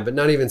vibe, but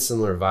not even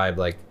similar vibe.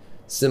 Like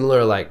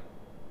similar, like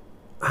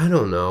I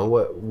don't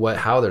know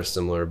how they're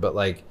similar, but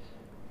like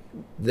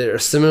they're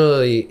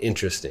similarly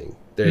interesting.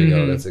 There you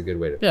go. That's a good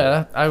way to put it.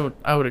 yeah,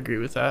 I would agree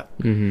with that.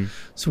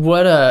 So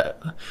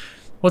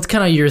what's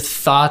kind of your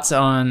thoughts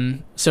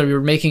on? So you're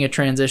making a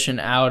transition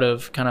out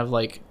of kind of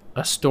like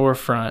a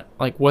storefront.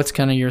 Like, what's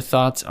kind of your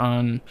thoughts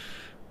on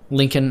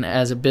Lincoln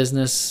as a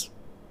business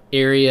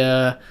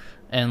area,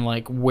 and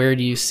like where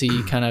do you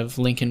see kind of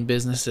Lincoln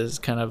businesses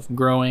kind of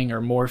growing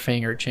or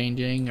morphing or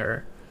changing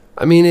or?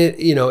 I mean,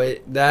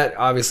 that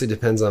obviously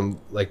depends on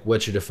like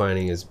what you're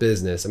defining as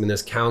business. I mean,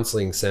 there's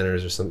counseling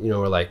centers or some,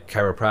 or like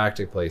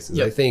chiropractic places.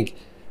 Yep. I think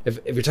if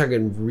you're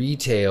talking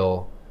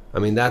retail, I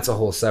mean, that's a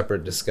whole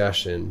separate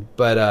discussion,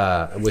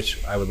 but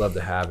which I would love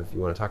to have if you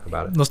want to talk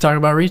about it. Let's talk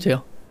about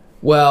retail.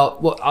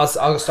 Well, I'll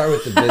start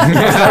with the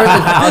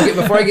business.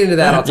 Before I get into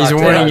that, I'll talk He's to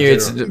warning about you,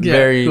 it's general.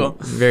 very, cool.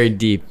 very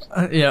deep.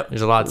 Yeah,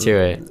 There's a lot to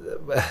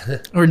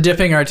it. we're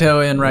dipping our toe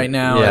in right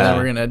now, and Yeah. then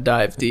we're gonna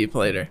dive deep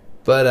later.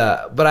 But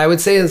I would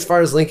say as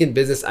far as Lincoln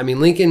business, I mean,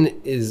 Lincoln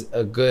is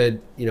a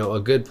good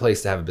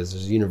place to have a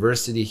business. There's a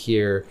university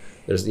here.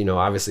 There's,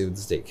 obviously with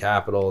the state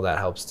capitol, that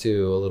helps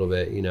too a little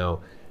bit,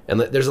 and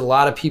there's a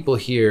lot of people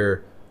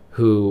here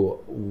who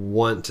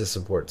want to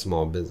support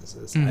small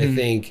businesses. I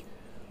think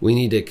we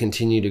need to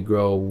continue to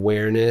grow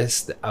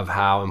awareness of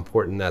how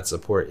important that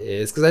support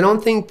is. Because I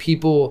think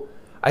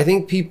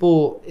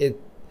people,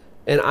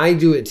 and I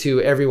do it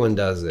too, everyone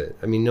does it.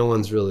 I mean, no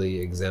one's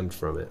really exempt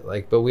from it.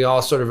 But we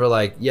all sort of are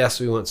like, yes,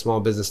 we want small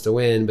business to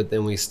win, but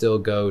then we still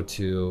go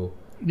to,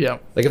 Yeah,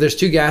 like if there's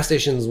 2 gas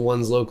stations,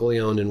 one's locally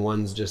owned and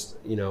one's just,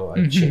 a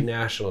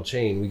national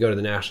chain, we go to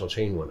the national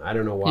chain one. I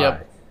don't know why.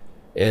 Yep.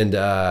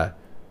 And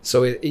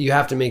so you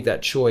have to make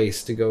that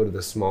choice to go to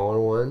the smaller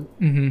one.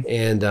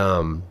 And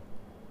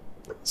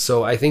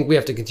so I think we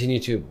have to continue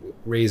to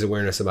raise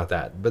awareness about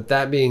that. But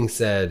that being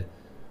said,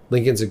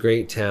 Lincoln's a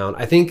great town.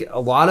 I think a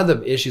lot of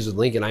the issues with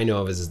Lincoln I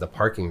know of is the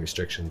parking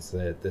restrictions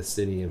that the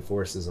city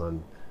enforces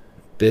on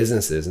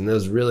businesses, and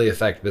those really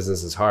affect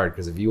businesses hard,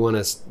 because if you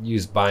want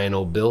to buy an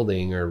old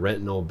building or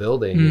rent an old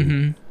building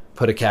and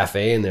put a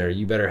cafe in there,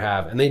 you better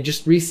have, and they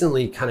just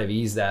recently kind of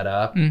eased that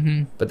up,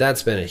 but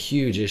that's been a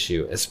huge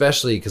issue,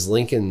 especially because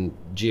Lincoln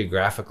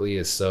geographically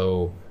is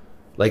so,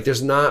 like,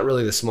 there's not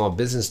really the small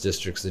business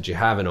districts that you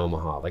have in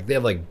Omaha. Like they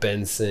have like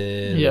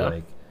Benson,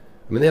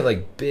 they have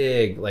like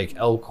big, like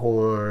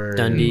Elkhorn,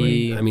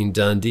 Dundee.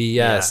 Dundee,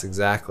 yes, Yeah.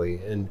 exactly.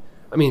 And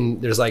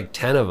there's like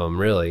 10 of them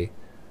really.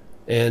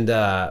 And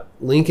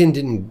Lincoln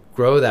didn't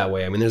grow that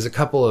way. I mean, there's a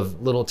couple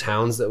of little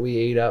towns that we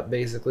ate up,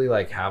 basically,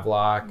 like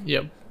Havelock.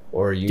 Yep.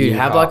 Or Dude, Union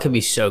Havelock Hall. could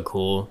be so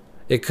cool.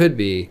 It could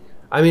be.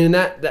 I mean,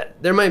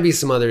 that there might be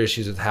some other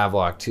issues with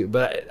Havelock too.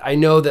 But I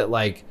know that,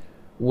 like,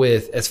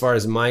 as far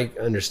as my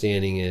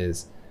understanding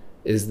is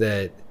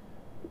that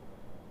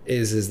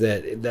is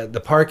that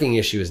the parking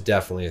issue is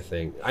definitely a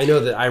thing. I know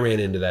that I ran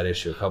into that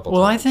issue a couple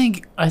Well,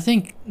 times. I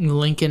think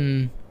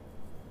Lincoln,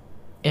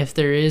 if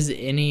there is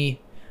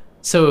any,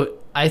 so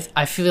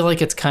I feel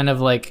like it's kind of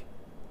like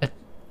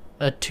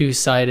a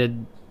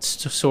two-sided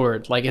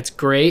sword. Like it's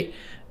great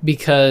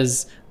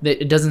because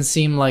it doesn't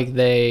seem like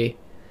they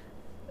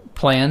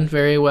planned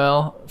very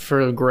well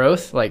for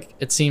growth. Like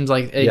it seems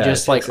like it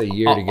just takes like a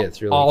year to get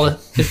through. all.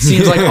 Lincoln. It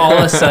seems like all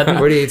of a sudden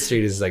 48th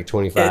Street is like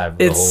 25.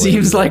 the it whole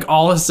seems way. like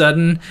all of a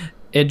sudden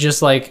it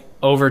just like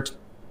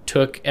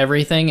overtook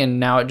everything, and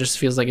now it just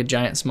feels like a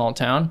giant small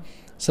town.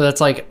 So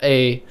that's like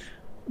a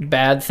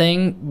bad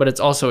thing, but it's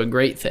also a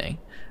great thing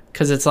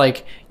because it's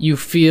like you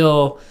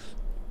feel,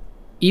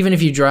 even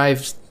if you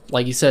drive,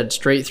 like you said,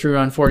 straight through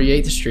on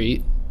 48th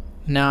Street.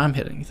 Now I'm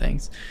hitting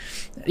things.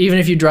 Even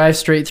if you drive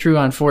straight through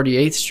on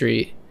 48th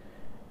Street,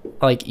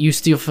 like you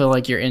still feel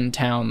like you're in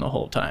town the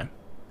whole time.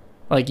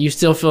 Like you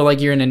still feel like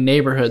you're in a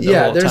neighborhood the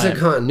whole there's time. a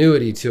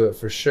continuity to it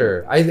for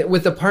sure.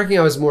 With the parking,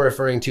 I was more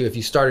referring to if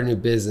you start a new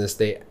business,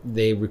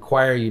 they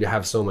require you to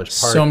have so much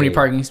parking. So many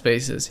parking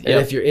spaces. And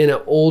if you're in an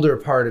older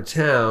part of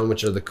town,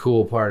 which are the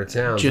cool part of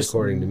towns,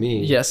 according to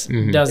me. Yes,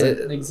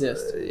 doesn't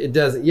exist. It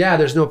doesn't. Yeah,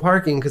 there's no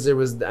parking because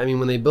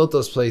when they built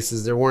those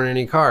places, there weren't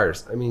any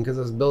cars. I mean, because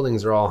those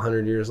buildings are all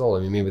 100 years old.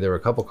 I mean, maybe there were a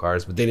couple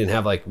cars, but they didn't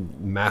have like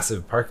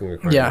massive parking Yeah,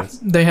 requirements.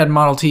 they had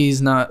Model Ts,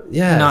 not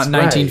that's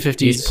right.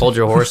 1950s. You pulled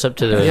your horse up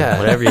to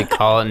the whatever you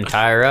call it and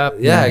tie her up.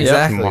 Yeah, and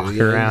exactly. walk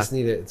You around. just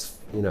need it. It's,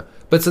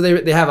 But so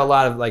they have a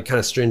lot of like kind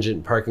of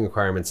stringent parking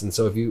requirements, and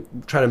so if you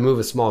try to move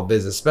a small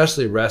business,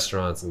 especially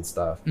restaurants and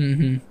stuff,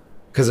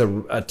 because a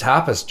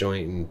tapas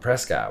joint in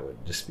Prescott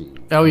would just be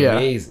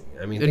amazing.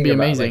 I mean, It'd think be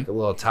about amazing. like a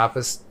little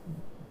tapas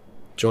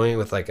joint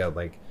with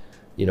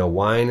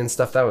wine and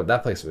stuff.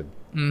 That place would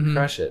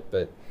crush it.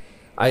 But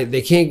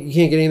you can't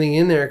get anything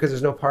in there because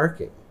there's no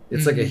parking.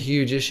 It's like a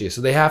huge issue. So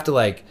they have to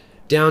like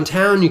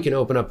downtown. You can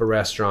open up a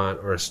restaurant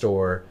or a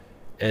store,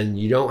 and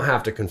you don't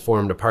have to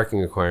conform to parking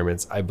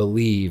requirements, I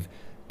believe,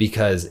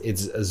 because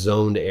it's a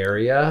zoned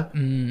area,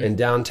 and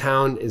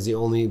downtown is the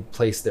only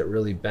place that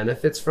really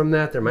benefits from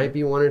that. There might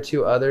be one or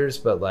two others,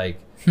 but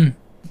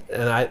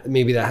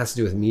maybe that has to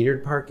do with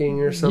metered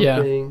parking or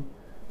something. Yeah.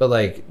 But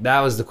like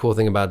that was the cool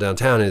thing about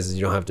downtown is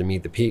you don't have to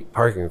meet the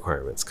parking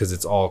requirements because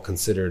it's all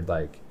considered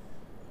like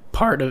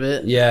part of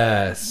it.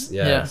 Yes.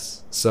 Yeah.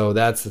 So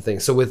that's the thing.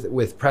 So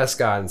with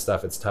Prescott and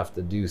stuff, it's tough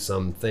to do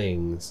some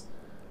things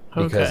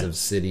because of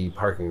city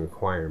parking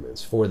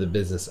requirements for the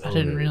business owners. I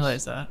didn't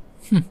realize that.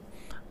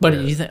 But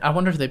you think? I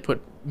wonder if they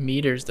put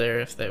meters there,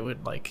 if they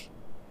would like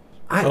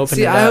open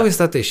it up. I always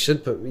thought they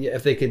should put,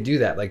 if they could do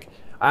that. Like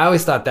I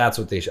always thought that's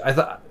what they should. I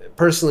thought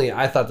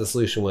the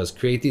solution was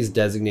create these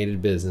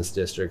designated business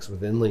districts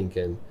within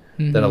Lincoln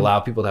that allow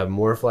people to have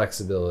more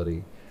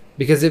flexibility.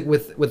 Because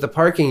with the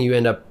parking, you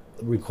end up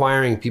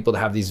requiring people to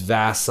have these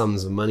vast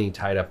sums of money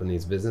tied up in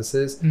these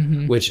businesses,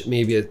 which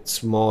maybe a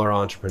smaller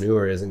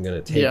entrepreneur isn't going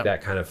to take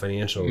that kind of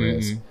financial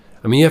risk.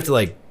 I mean, you have to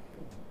like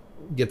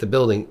get the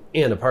building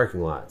and a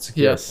parking lot,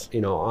 secure,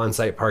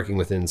 on-site parking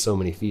within so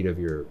many feet of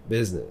your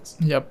business.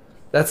 Yep.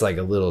 That's like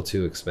a little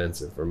too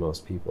expensive for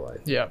most people, I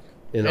think. Yep.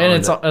 And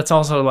it's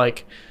also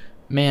like,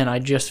 man, I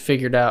just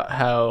figured out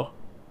how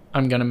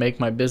I'm going to make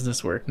my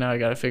business work. Now I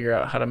got to figure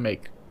out how to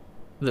make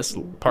this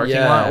parking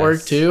lot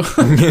work too.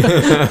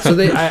 So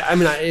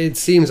it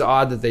seems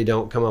odd that they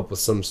don't come up with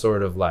some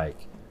sort of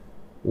like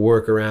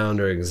workaround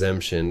or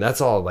exemption.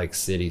 That's all like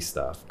city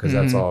stuff because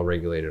that's all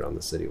regulated on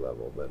the city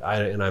level. But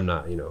I'm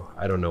not,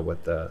 I don't know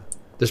what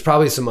there's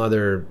probably some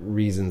other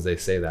reasons they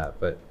say that,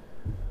 but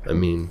I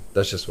mean,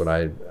 that's just what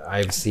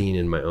I've seen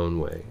in my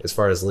own way. As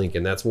far as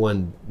Lincoln, that's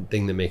one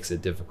thing that makes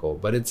it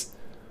difficult.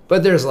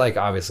 But there's like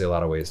obviously a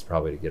lot of ways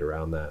probably to get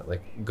around that,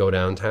 like go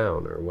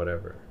downtown or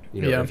whatever.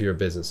 If you're a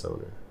business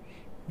owner.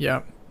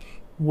 Yeah.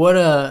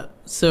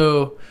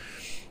 So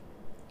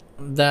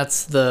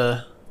that's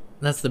the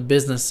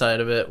business side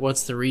of it.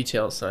 What's the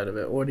retail side of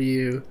it? What are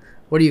you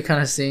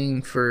kind of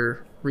seeing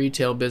for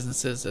retail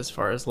businesses as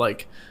far as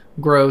like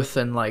growth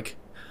and like,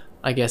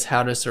 I guess,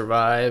 how to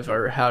survive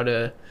or how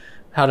to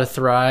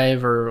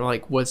thrive, or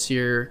like what's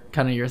your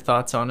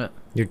thoughts on it?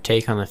 Your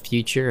take on the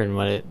future and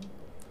what it.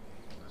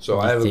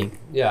 So I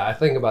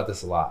think about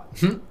this a lot.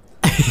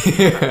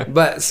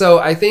 But so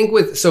I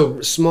think so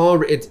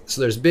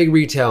there's big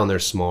retail and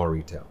there's small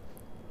retail,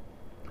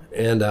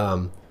 and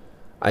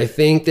I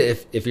think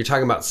that if you're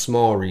talking about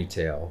small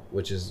retail,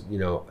 which is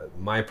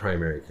my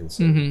primary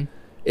concern,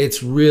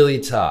 it's really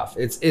tough.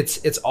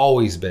 It's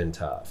always been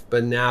tough,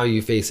 but now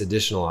you face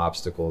additional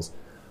obstacles.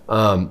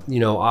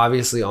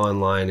 Obviously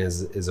online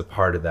is a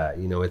part of that.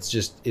 It's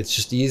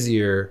just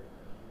easier.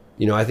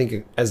 I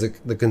think as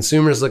the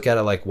consumers look at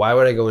it like, why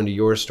would I go into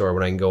your store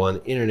when I can go on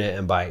the internet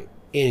and buy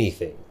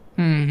anything?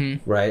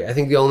 Right? I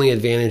think the only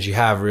advantage you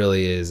have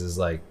really is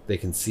like they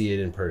can see it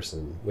in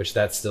person, which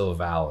that's still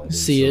valid.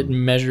 See it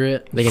and measure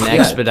it. They can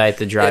expedite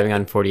the driving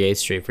on 48th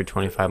Street for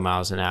 25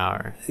 miles an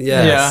hour.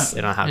 Yes.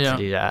 They don't have to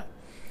do that.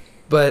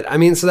 But I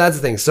mean, so that's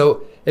the thing.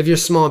 So if you're a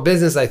small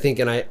business, I think,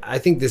 and I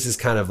think this is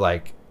kind of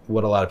like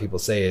what a lot of people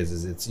say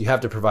is it's you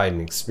have to provide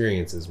an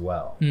experience as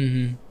well.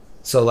 Mm-hmm.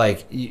 So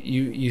like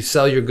you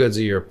sell your goods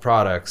or your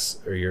products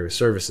or your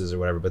services or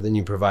whatever, but then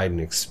you provide an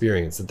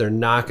experience that they're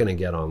not going to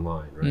get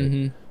online, right?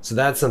 Mm-hmm. So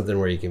that's something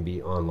where you can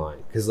be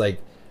online, because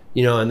like,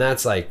 you know, and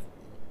that's like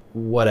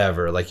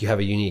whatever, like you have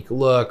a unique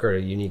look or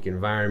a unique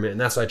environment, and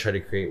that's what I try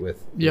to create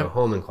with you know,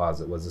 Home and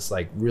Closet, was this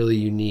like really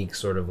unique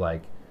sort of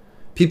like,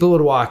 people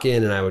would walk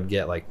in and I would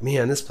get like,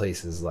 man, this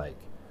place is like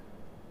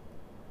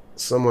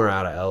somewhere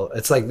out of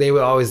it's like they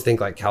would always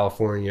think like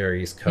California or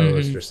East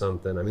Coast or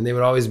something. I mean, they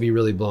would always be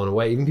really blown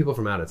away, even people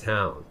from out of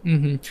town.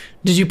 Mm-hmm.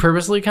 Did you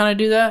purposely kind of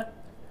do that?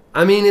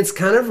 I mean, it's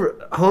kind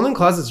of, Home and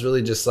Closet's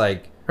really just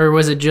like, or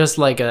was it just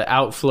like an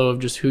outflow of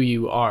just who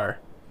you are?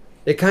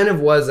 it kind of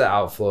was an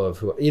outflow of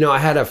who, you know, I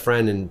had a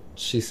friend and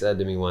she said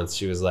to me once,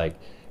 she was like,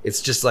 it's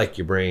just like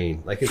your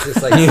brain. Like, it's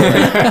just like, so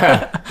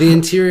like the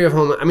interior of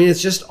home. I mean,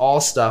 it's just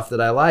all stuff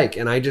that I like.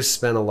 And I just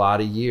spent a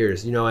lot of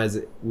years, you know,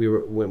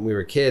 when we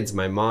were kids,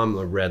 my mom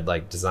read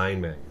like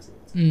design magazines.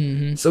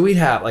 Mm-hmm. So we'd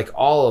have like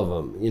all of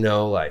them, you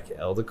know, like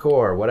Elle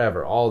Decor,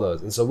 whatever, all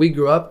those. And so we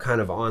grew up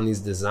kind of on these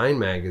design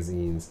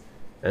magazines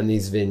and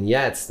these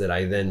vignettes that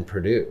I then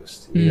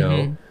produced, you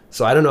know?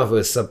 So I don't know if it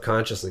was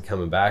subconsciously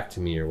coming back to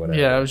me or whatever.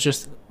 Yeah, it was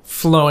just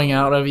flowing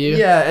out of you.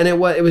 Yeah, and it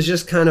was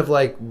just kind of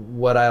like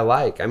what I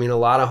like. I mean, a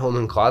lot of Home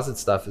and Closet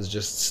stuff is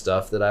just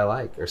stuff that I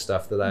like, or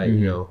stuff that I,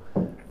 you know,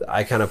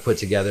 I kind of put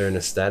together an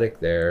aesthetic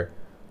there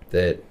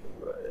that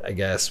I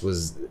guess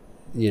was,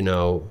 you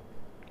know,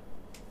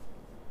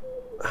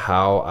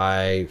 how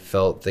I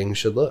felt things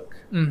should look.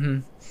 Mm-hmm.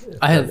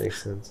 That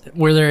makes sense.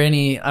 Were there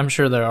any? I'm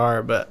sure there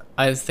are, but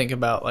I think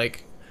about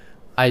like,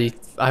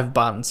 I've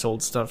bought and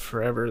sold stuff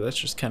forever. That's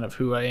just kind of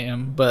who I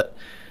am. But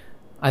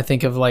I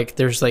think of like,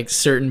 there's like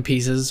certain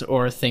pieces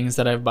or things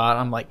that I've bought.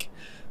 I'm like,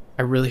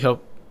 I really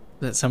hope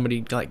that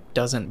somebody like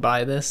doesn't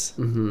buy this,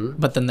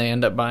 but then they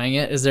end up buying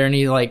it. Is there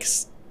any like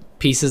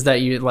pieces that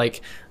you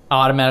like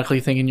automatically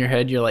think in your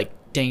head, you're like,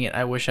 dang it,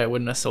 I wish I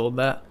wouldn't have sold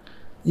that?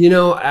 You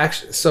know,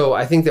 actually, so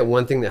I think that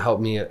one thing that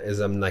helped me is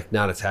I'm like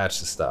not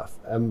attached to stuff.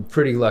 I'm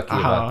pretty lucky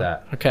about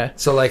that. Okay.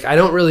 So like, I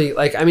don't really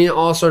like, I mean, it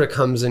all sort of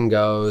comes and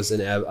goes,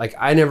 and like,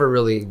 I never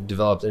really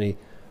developed any.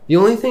 The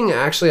only thing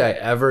actually I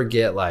ever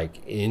get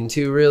like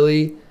into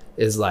really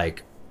is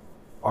like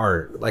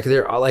art. Like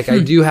I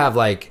do have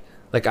like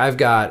I've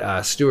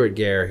got Stuart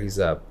Gare. He's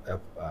a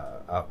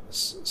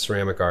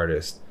ceramic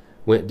artist.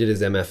 Did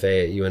his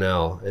MFA at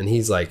UNL, and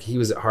he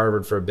was at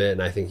Harvard for a bit,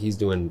 and I think he's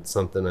doing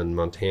something in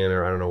Montana,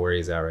 or I don't know where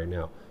he's at right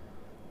now.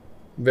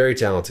 Very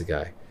talented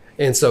guy.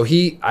 And so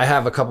I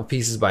have a couple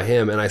pieces by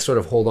him, and I sort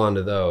of hold on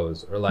to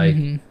those. Or like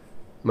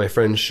my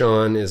friend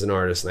Sean is an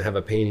artist, and I have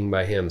a painting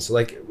by him. So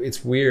like,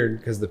 it's weird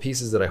because the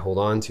pieces that I hold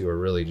on to are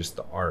really just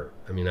the art.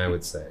 I mean, I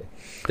would say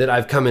that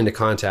I've come into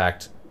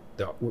contact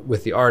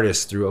with the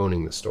artist through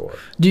owning the store.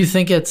 Do you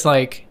think it's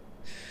like,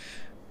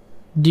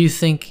 do you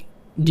think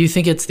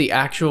it's the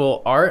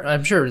actual art?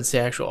 I'm sure it's the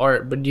actual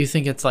art, but do you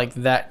think it's like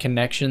that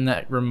connection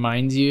that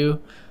reminds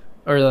you,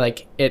 or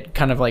like it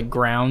kind of like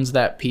grounds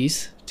that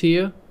piece to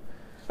you?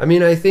 I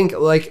mean, I think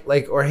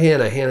or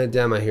Hannah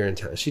Dema here in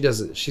town.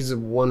 She's a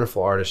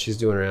wonderful artist. She's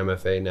doing her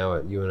MFA now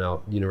at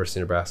UNL, University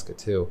of Nebraska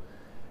too.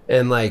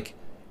 And like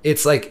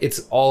it's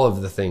all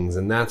of the things,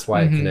 and that's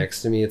why it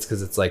connects to me. It's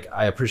because it's like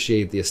I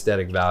appreciate the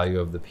aesthetic value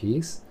of the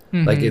piece.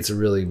 Like it's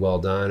really well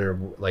done, or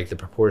like the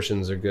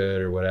proportions are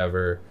good or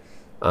whatever.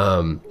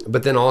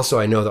 But then also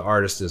I know the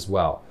artist as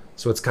well.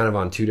 So it's kind of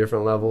on two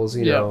different levels,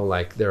 you know,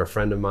 like they're a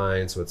friend of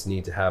mine. So it's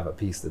neat to have a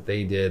piece that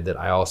they did that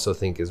I also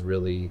think is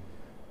really,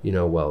 you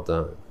know, well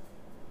done.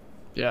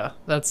 Yeah,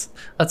 that's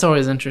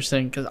always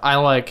interesting, because I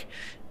like,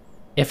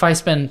 if I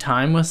spend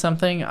time with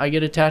something, I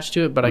get attached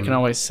to it, but I can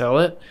always sell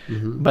it.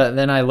 But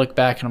then I look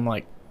back and I'm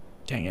like,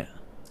 dang it.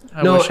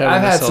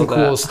 I've had some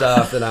cool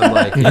stuff that I'm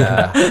like,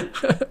 yeah,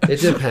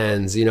 it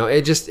depends, you know. I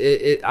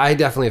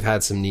definitely have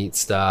had some neat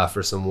stuff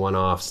or some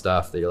one-off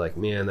stuff that you're like,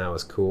 man, that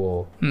was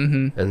cool,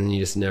 and then you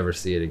just never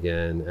see it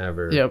again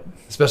ever. Yep.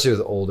 Especially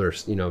with older,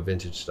 you know,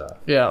 vintage stuff.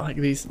 Yeah, like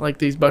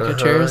these bucket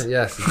chairs.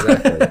 Yes,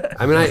 exactly.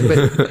 I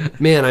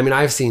mean,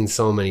 I've seen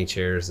so many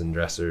chairs and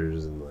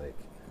dressers and like,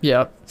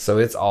 so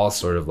it's all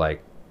sort of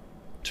like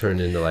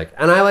turned into like,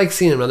 and I like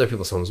seeing in other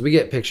people's homes. We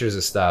get pictures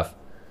of stuff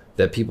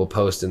that people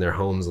post in their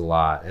homes a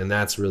lot, and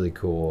that's really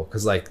cool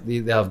because like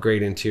they'll have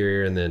great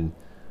interior, and then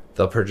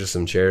they'll purchase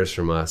some chairs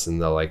from us,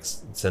 and they'll like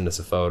send us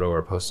a photo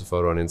or post a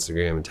photo on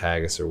Instagram and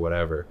tag us or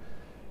whatever,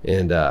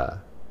 and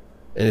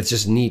it's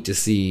just neat to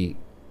see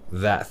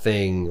that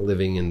thing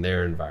living in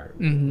their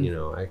environment. You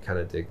know, I kind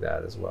of dig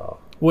that as well.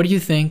 What do you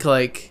think,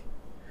 like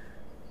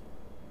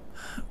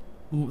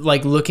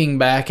looking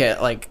back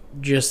at like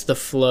just the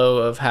flow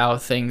of how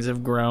things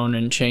have grown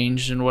and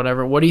changed and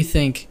whatever, what do you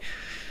think,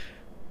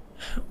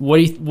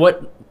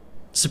 what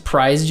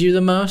surprised you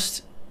the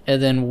most,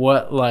 and then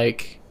what,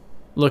 like,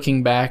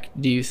 looking back,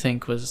 do you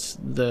think was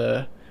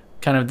the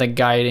kind of the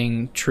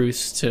guiding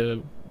truths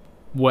to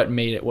what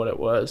made it what it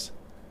was?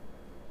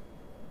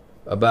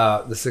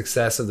 About the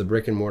success of the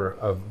brick and mortar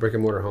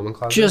home and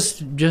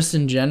closet? Just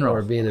in general.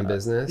 Or being in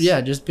business?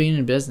 Yeah, just being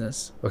in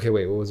business. Okay,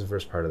 wait, what was the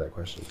first part of that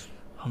question?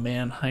 Oh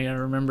man, I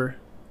gotta remember.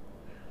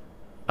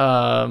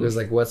 It was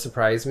like, what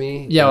surprised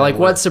me? Yeah, like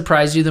what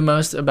surprised you the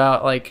most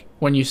about like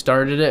when you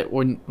started it,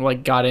 when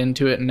like got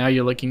into it, and now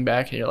you're looking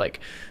back and you're like,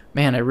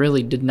 man, I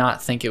really did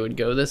not think it would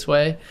go this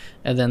way.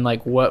 And then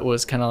like what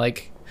was kind of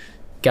like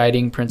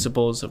guiding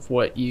principles of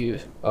what you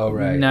now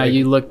like,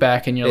 you look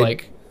back and you're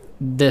like,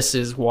 this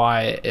is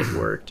why it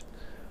worked.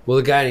 Well,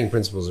 the guiding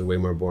principles are way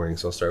more boring,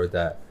 so I'll start with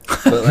that.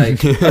 But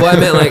like, well, I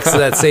meant like, so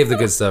that save the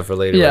good stuff for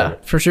later. Yeah,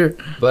 for sure.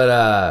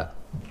 But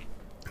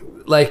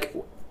like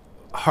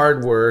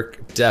hard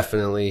work,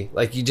 definitely.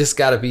 Like you just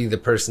got to be the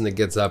person that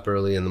gets up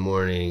early in the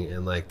morning,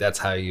 and like that's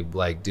how you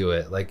like do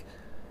it. Like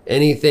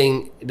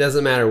anything, it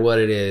doesn't matter what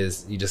it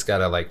is, you just got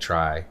to like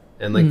try.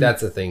 And like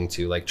that's a thing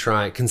too. Like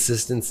try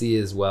consistency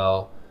as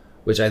well,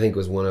 which I think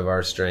was one of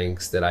our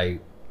strengths that I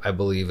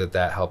believe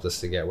that helped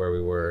us to get where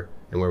we were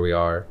and where we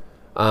are.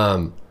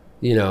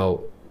 You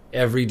know,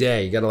 every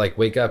day you got to like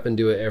wake up and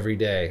do it every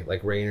day,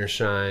 like rain or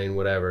shine,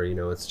 whatever, you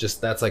know, it's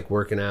just, that's like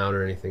working out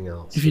or anything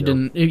else. If you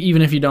didn't,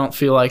 even if you don't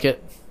feel like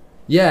it.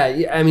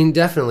 Yeah, I mean,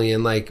 definitely.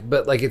 And like,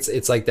 but like,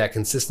 it's like that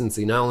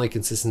consistency, not only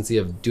consistency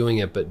of doing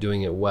it, but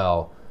doing it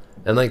well.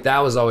 And like, that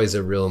was always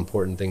a real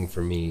important thing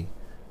for me,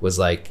 was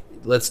like,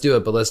 let's do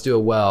it, but let's do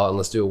it well. And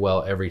let's do it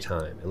well every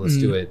time. And let's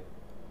do it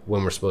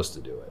when we're supposed to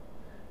do it.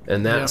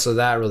 And that, so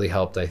that really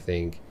helped, I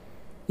think,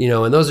 you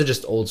know, and those are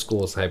just old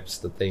school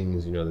types of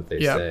things, you know, that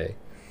they say.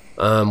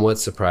 What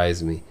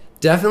surprised me?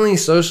 Definitely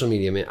social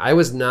media, man. I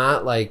was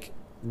not like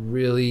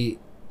really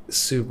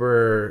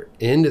super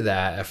into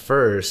that at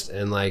first.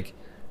 And like,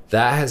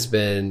 that has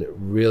been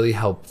really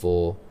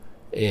helpful.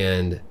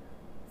 And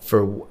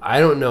I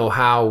don't know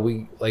how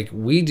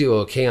we do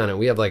okay on it.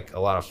 We have like a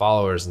lot of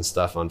followers and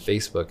stuff on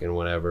Facebook and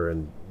whatever,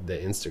 and the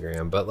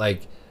Instagram, but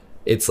like,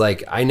 it's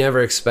like, I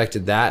never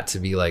expected that to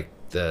be like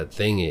the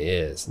thing it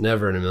is.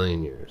 Never in a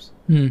million years.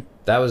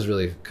 That was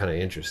really kind of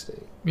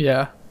interesting.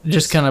 Yeah.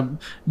 Just kind of,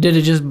 did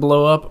it just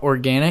blow up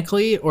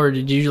organically, or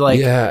did you like,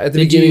 at the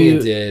beginning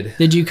it did.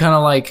 Did you kind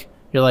of like,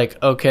 you're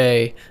like,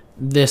 okay,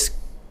 this,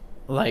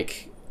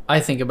 like, I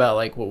think about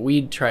like what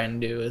we try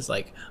and do is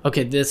like,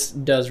 okay, this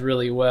does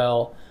really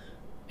well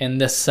and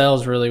this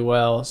sells really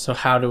well, so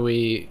how do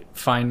we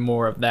find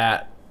more of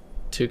that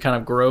to kind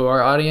of grow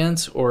our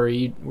audience? Or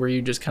were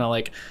you just kind of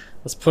like,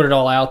 let's put it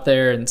all out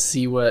there and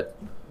see what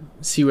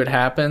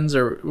happens?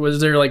 Or was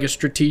there like a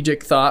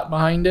strategic thought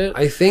behind it?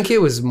 I think it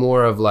was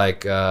more of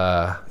like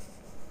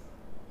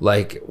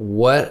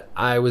what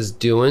I was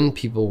doing,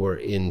 people were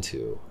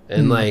into,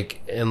 and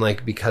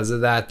like because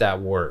of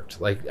that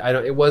worked. Like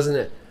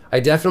I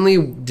definitely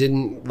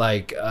didn't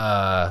like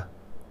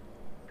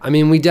I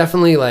mean, we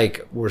definitely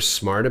like were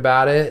smart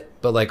about it,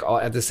 but like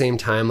at the same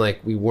time, like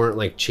we weren't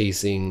like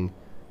chasing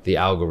the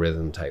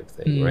algorithm type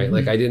thing, right?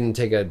 Like I didn't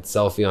take a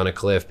selfie on a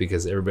cliff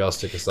because everybody else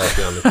took a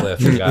selfie on the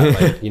cliff and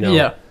got like, you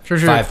know,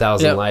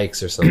 5,000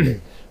 likes or something.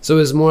 So it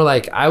was more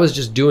like I was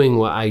just doing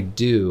what I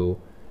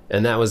do,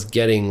 and that was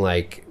getting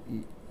like,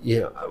 you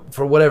know,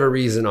 for whatever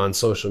reason on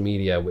social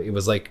media,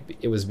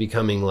 it was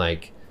becoming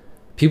like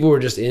people were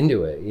just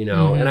into it, you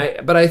know.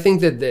 And but I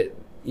think that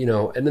you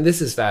know, and then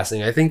this is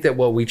fascinating. I think that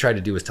what we try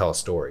to do is tell a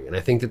story, and I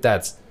think that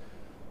that's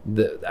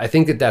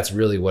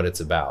really what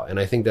it's about, and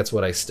I think that's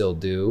what I still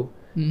do.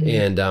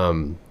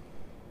 And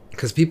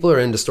because people are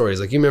into stories,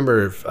 like you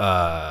remember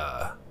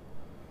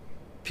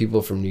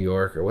People from New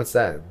York, or what's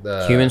that,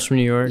 Humans from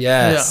New York?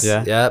 Yes.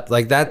 Yep.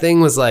 Like that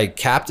thing was like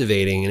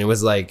captivating, and it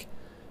was like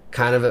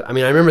kind of I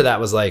mean, I remember that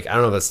was like, I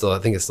don't know if it's still, I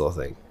think it's still a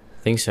thing.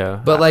 I think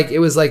so. But like it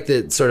was like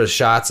the sort of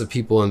shots of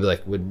people, and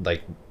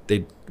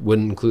they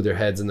wouldn't include their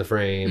heads in the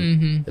frame,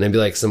 and it'd be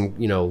like some,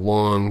 you know,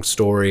 long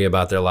story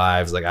about their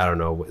lives. Like, I don't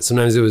know,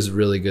 sometimes it was a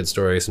really good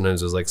story,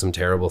 sometimes it was like some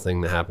terrible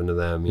thing that happened to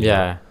them, you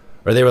know?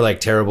 Or they were like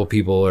terrible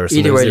people, or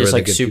either way, just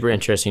like super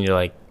interesting to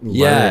like learn.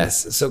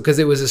 Yes. So because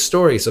it was a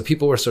story, so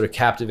people were sort of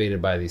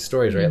captivated by these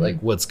stories, right?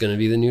 Like, what's going to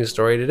be the news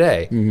story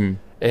today?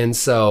 And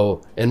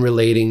so, and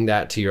relating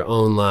that to your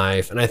own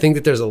life, and I think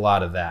that there's a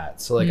lot of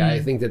that. So like I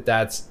think that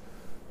that's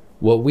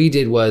what we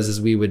did, is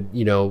we would,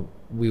 you know,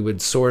 we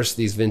would source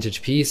these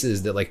vintage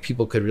pieces that like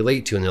people could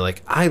relate to, and they're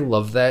like, I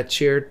love that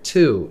chair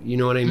too, you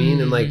know what I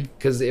mean? And like,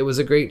 because it was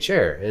a great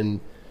chair, and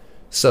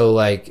so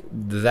like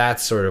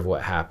that's sort of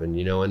what happened,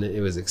 you know. And it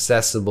was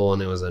accessible,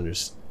 and it was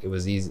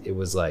easy, it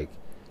was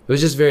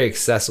just very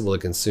accessible to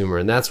consumer,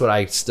 and that's what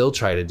I still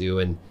try to do.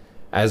 And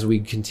as we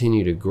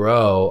continue to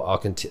grow,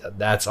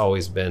 that's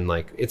always been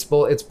like, it's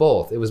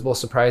both. It was both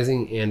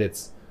surprising, and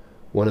it's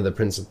one of the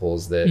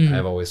principles that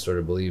I've always sort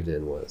of believed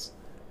in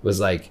was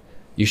like,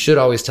 you should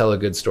always tell a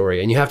good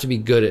story, and you have to be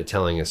good at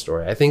telling a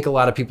story. I think a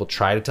lot of people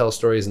try to tell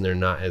stories and they're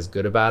not as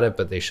good about it,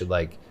 but they should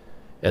like,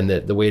 and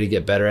the way to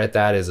get better at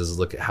that is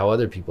look at how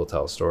other people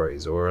tell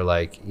stories, or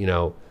like, you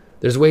know,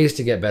 there's ways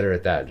to get better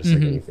at that, just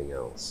like anything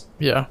else.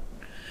 Yeah.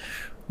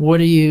 What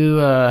do you,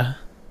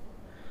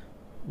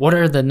 what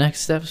are the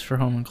next steps for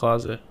Home and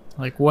Closet?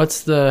 Like,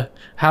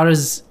 how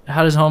does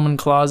Home and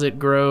Closet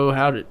grow?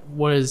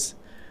 What does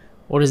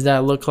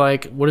that look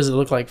like? What does it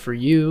look like for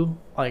you?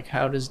 Like,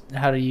 how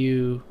do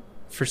you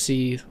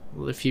foresee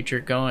the future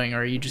going? Or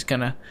are you just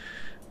gonna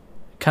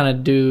kind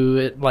of do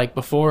it like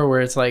before,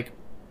 where it's like,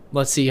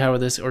 let's see how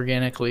this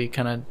organically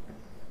kind of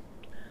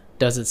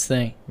does its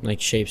thing?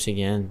 Like shapes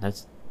again.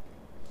 That's,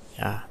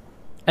 yeah.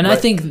 And I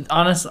think,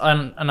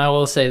 and I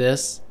will say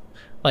this,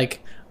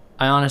 like,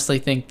 I honestly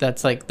think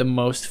that's like the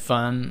most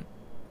fun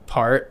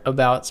part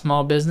about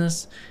small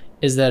business,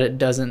 is that it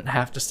doesn't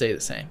have to stay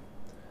the same.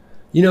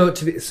 You know,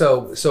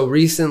 so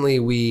recently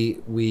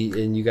we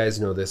and you guys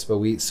know this, but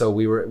we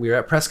were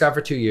at Prescott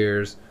for 2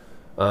 years.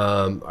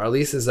 Our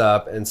lease is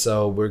up, and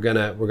so we're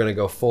gonna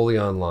go fully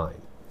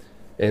online.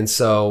 And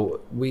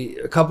so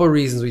a couple of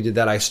reasons we did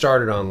that. I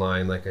started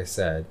online, like I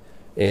said,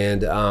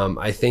 and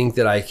I think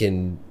that I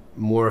can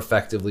more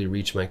effectively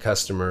reach my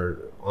customer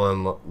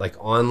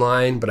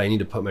online, but I need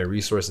to put my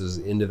resources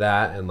into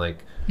that and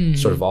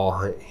sort of all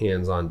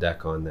hands on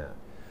deck on that.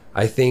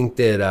 I think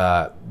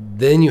that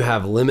then you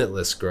have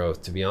limitless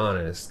growth, to be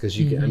honest, because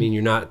I mean,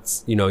 you're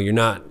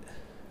not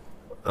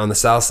on the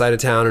south side of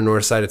town or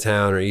north side of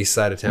town or east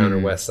side of town or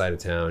west side of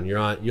town.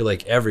 You're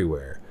like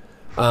everywhere.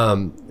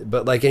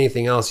 But like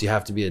anything else, you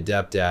have to be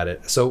adept at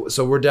it. So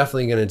we're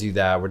definitely going to do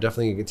that. We're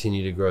definitely going to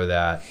continue to grow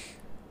that.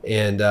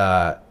 And,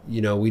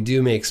 we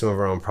do make some of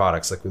our own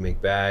products, like we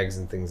make bags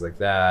and things like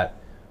that.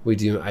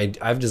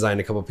 I've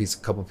designed a couple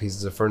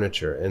pieces of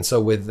furniture. And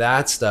so with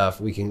that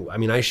stuff,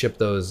 I ship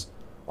those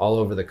all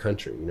over the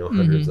country,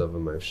 hundreds of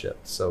them I've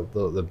shipped.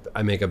 So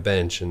I make a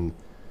bench, and,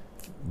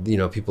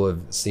 people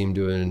have seemed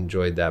to have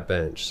enjoyed that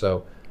bench.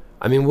 So,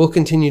 I mean, we'll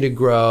continue to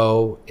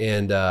grow,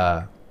 and,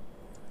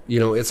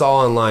 it's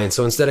all online.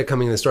 So instead of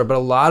coming to the store, but a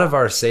lot of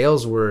our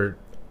sales were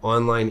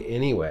online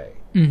anyway,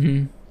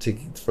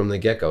 from the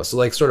get-go. So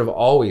like sort of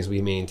always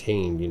we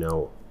maintained,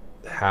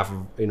 half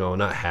of,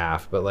 not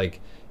half, but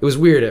like it was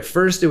weird. At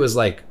first it was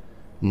like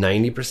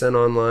 90%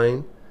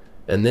 online,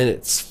 and then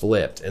it's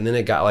flipped, and then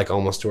it got like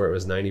almost to where it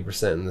was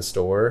 90% in the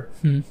store,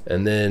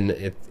 and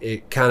then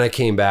it kind of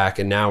came back,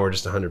 and now we're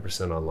just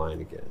 100%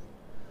 online again.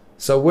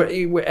 So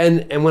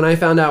and when I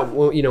found out,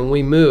 when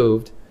we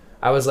moved,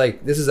 I was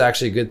like, this is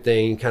actually a good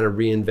thing. Kind of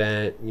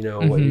reinvent,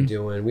 what you're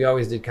doing. We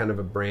always did kind of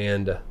a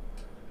brand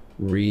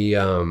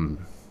rebrand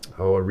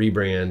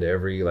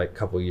every like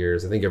couple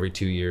years. I think every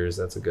 2 years.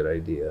 That's a good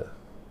idea.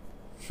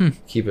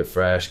 Keep it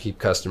fresh. Keep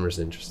customers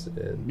interested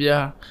in.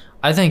 Yeah,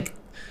 I think,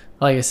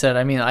 like I said,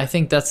 I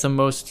think that's the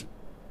most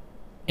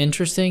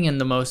interesting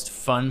and the most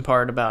fun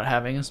part about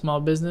having a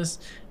small business.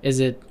 Is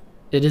it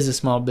is a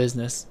small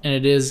business, and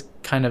it is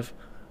kind of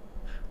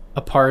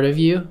a part of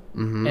you,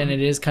 and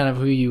it is kind of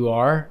who you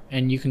are,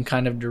 and you can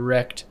kind of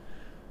direct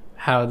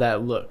how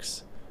that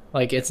looks.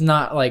 Like, it's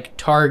not like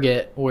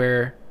Target,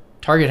 where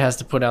Target has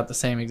to put out the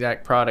same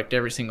exact product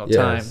every single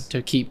time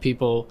to keep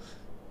people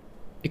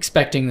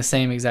expecting the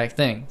same exact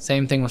thing.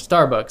 Same thing with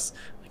Starbucks.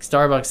 Like,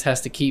 Starbucks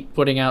has to keep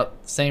putting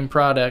out the same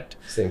product,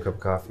 same cup of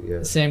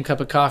coffee, same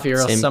cup of coffee, or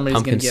else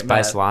somebody's gonna get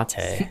mad. Spice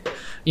latte.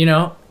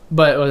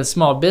 But with a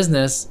small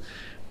business,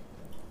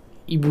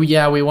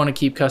 we want to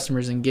keep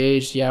customers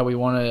engaged. Yeah, we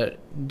want to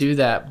do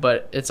that,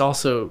 but it's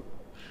also,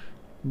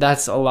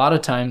 that's a lot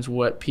of times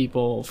what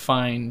people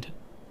find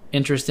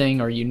interesting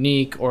or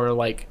unique or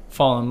like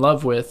fall in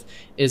love with,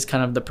 is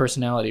kind of the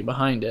personality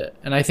behind it.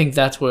 And I think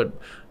that's what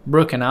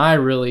Brooke and I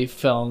really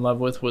fell in love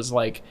with, was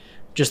like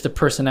just the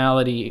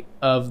personality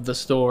of the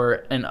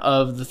store and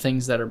of the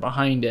things that are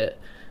behind it,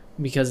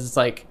 because it's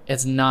like,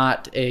 it's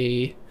not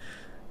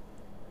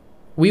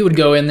we would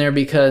go in there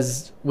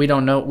because we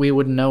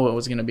wouldn't know what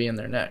was going to be in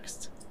there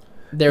next.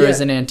 There is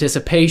an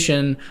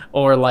anticipation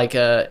or like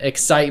a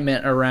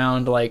excitement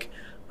around, like,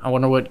 I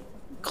wonder what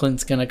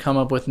Clint's going to come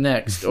up with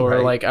next, or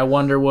right. Like, I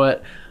wonder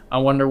what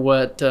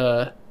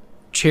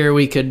chair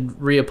we could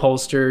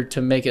reupholster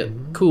to make it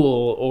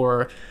cool,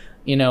 or,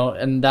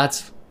 and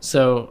that's,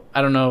 so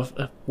I don't know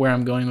where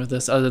I'm going with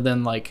this, other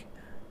than like,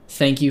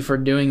 thank you for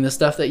doing the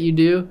stuff that you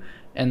do,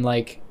 and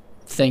like,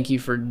 thank you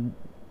for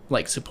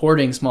like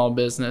supporting small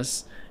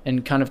business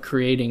and kind of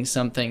creating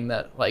something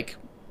that like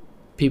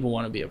people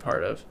want to be a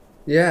part of.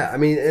 Yeah, I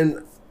mean,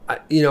 and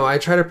I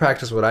try to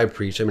practice what I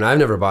preach. I mean, I've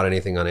never bought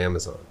anything on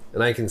Amazon,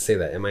 and I can say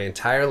that in my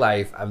entire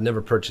life, I've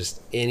never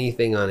purchased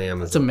anything on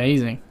Amazon. That's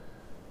amazing.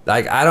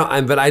 Like,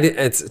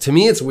 to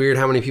me, it's weird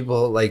how many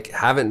people like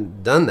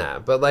haven't done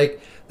that, but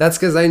like, that's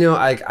because I know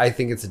I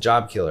think it's a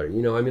job killer.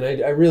 I mean,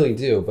 I really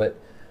do, but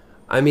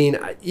I mean,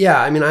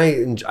 yeah, I mean,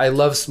 I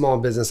love small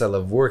business. I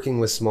love working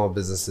with small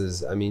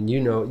businesses. I mean,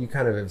 you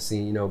kind of have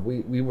seen,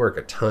 we work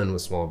a ton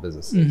with small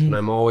businesses, and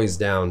I'm always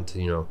down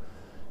to,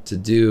 to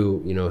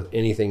do,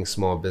 anything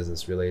small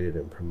business related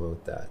and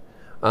promote that.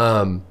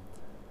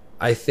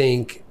 I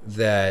think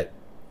that,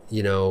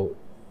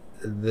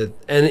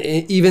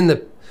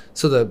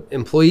 the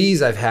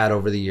employees I've had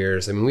over the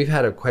years, I mean, we've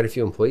had quite a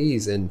few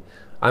employees, and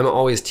I'm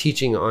always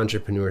teaching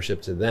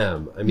entrepreneurship to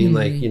them. I mean,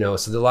 like,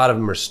 so a lot of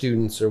them are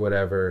students or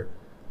whatever.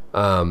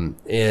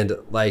 And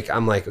like,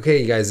 I'm like,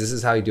 okay, you guys, this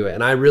is how you do it.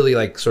 And I really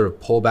like sort of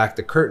pull back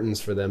the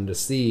curtains for them to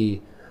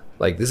see,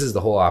 like, this is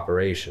the whole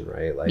operation,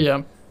 right? Like,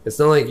 Yeah. it's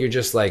not like you're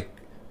just like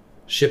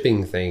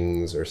shipping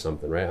things or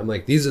something, right? I'm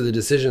like, these are the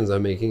decisions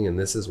I'm making, and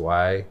this is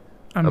why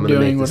I'm going to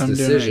make this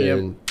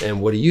decision.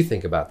 And what do you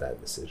think about that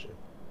decision?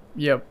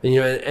 Yep. And, you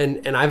know,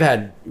 and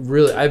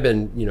I've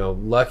been, you know,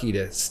 lucky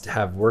to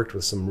have worked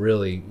with some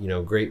really, you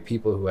know, great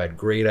people who had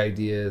great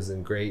ideas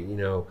and great, you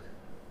know,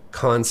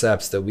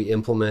 concepts that we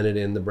implemented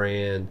in the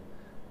brand.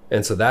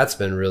 And so that's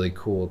been really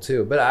cool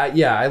too. But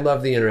I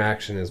love the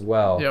interaction as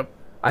well. Yep.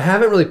 I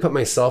haven't really put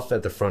myself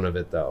at the front of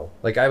it though.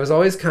 Like, I was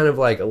always kind of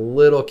like a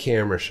little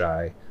camera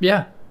shy.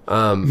 Yeah.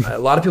 A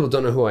lot of people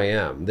don't know who I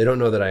am. They don't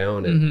know that I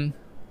own it.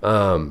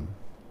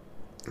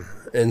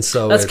 And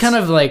so that's kind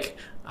of like,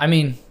 I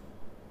mean,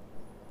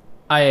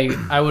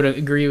 I would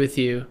agree with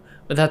you,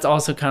 but that's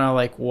also kind of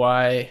like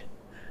why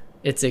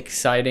it's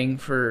exciting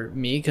for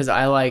me, because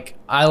I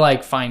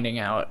like finding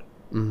out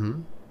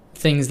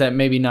things that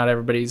maybe not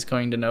everybody's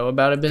going to know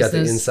about a business. Got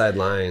the inside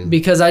line.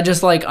 Because I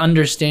just like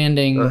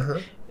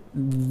understanding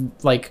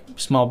like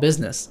small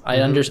business.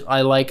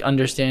 I like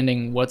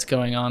understanding what's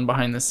going on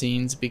behind the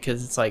scenes,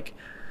 because it's like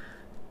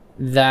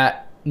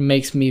that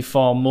makes me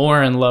fall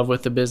more in love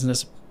with the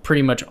business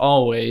pretty much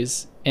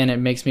always, and it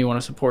makes me want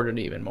to support it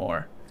even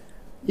more.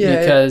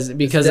 Yeah,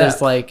 because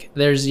there's like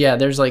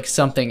there's like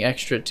something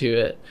extra to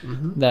it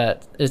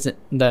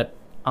that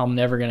I'm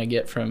never gonna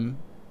get from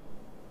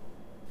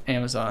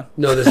Amazon.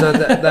 No, there's not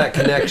that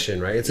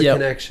connection, right? It's a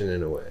connection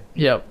in a way.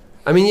 Yep.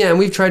 I mean, yeah, and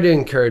we've tried to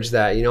encourage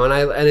that, you know,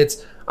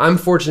 and I'm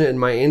fortunate in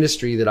my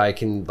industry that I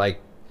can like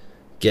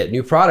get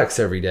new products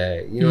every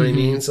day. You know what I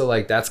mean? So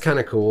like, that's kind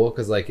of cool,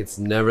 because like, it's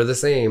never the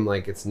same.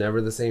 Like, it's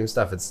never the same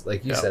stuff. It's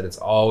like you said, it's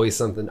always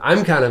something.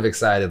 I'm kind of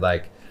excited,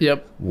 like,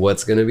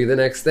 what's going to be the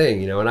next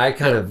thing, you know, and I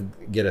kind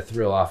of get a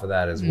thrill off of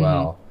that as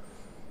well.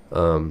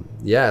 So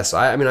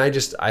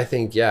I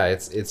think, yeah,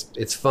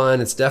 it's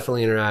fun. It's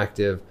definitely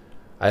interactive.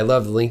 I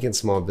love the Lincoln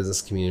small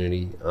business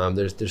community.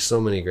 There's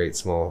so many great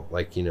small,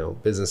 like, you know,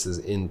 businesses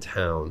in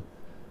town.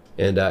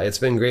 And it's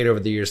been great over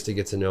the years to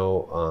get to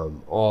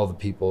know all the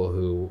people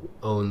who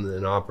own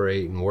and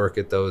operate and work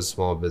at those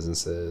small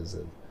businesses.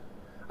 And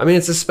I mean,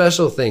 it's a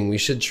special thing. We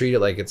should treat it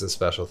like it's a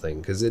special thing,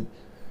 because it,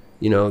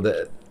 you know,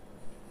 the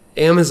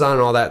Amazon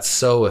and all that's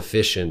so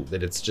efficient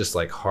that it's just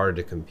like hard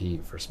to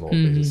compete for small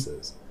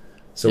businesses.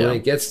 So when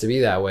it gets to be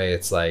that way,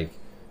 it's like,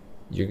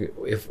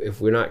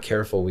 if we're not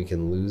careful, we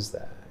can lose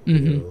that. You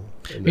know?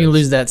 You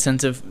lose that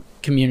sense of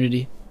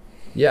community.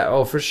 Yeah,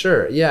 oh, for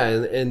sure. Yeah,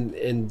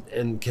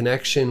 and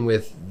connection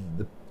with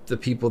the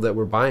people that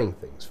we're buying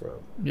things from.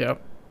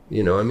 Yep.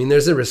 You know, I mean,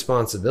 there's a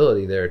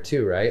responsibility there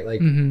too, right?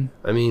 Like,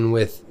 I mean,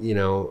 with, you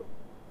know,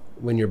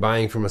 when you're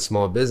buying from a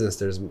small business,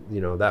 there's,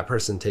 you know, that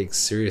person takes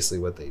seriously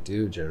what they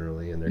do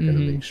generally, and they're going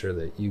to make sure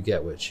that you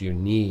get what you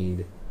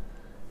need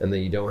and that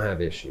you don't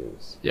have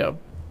issues. Yep.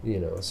 You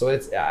know, so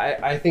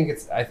I think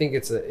it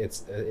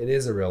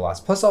is a real loss.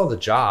 Plus all the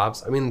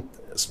jobs. I mean,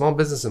 small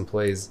business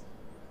employs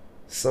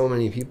so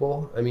many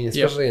people. I mean,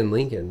 especially in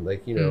Lincoln,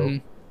 like, you know,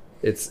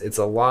 it's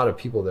a lot of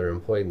people that are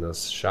employed in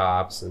those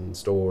shops and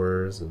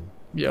stores. And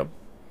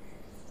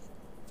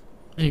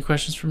Any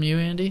questions from you,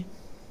 Andy?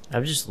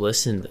 I've just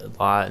listened a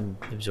lot and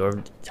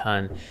absorbed a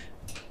ton.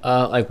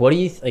 Like, what do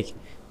you like?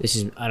 This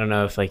is, I don't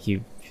know if like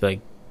you feel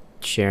like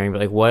sharing,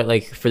 but like, what,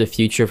 like, for the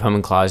future of Home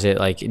and Closet,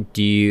 like,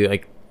 do you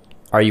like,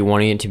 are you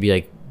wanting it to be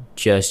like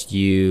just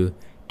you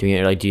doing it,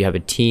 or like, do you have a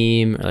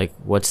team, or like,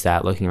 what's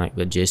that looking like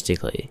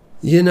logistically?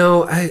 You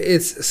know, I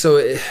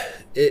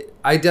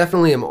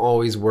definitely am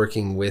always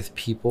working with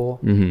people.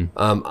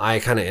 I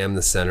kind of am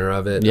the center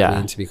of it. I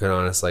mean, to be quite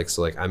honest, like,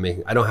 so like I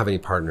don't have any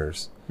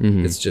partners.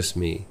 It's just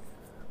me.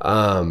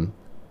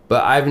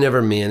 But I've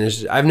never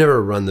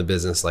run the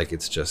business like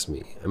it's just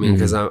me. I mean,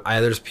 because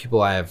there's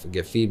people I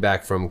get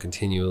feedback from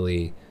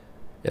continually,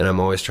 and I'm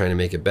always trying to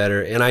make it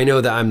better. And I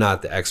know that I'm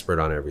not the expert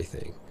on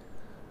everything,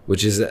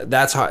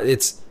 that's hard.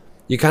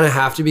 You kind of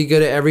have to be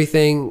good at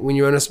everything when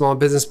you run a small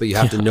business, but you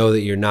have to know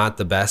that you're not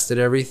the best at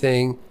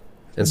everything.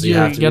 And so you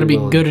have to got to be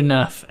good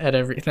enough at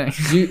everything.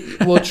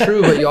 Well,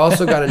 true, but you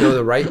also got to know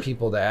the right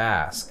people to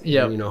ask.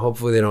 Yeah. You know,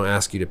 hopefully they don't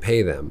ask you to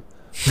pay them.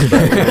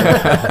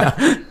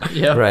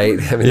 Yeah. Right.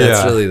 I mean,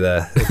 that's really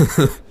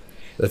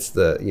that's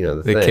the, you know,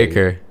 the thing,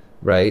 kicker.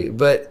 Right.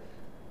 But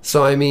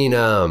so, I mean,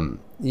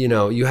 you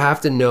know, you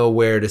have to know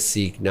where to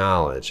seek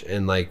knowledge,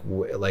 and like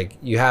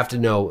you have to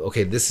know,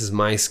 okay, this is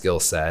my skill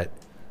set,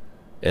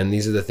 and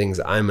these are the things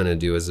I'm going to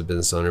do as a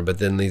business owner. But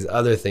then these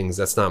other things,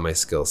 that's not my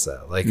skill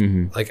set. Like,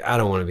 like, I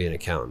don't want to be an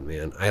accountant,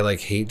 man. I like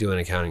hate doing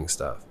accounting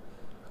stuff.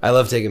 I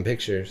love taking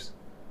pictures.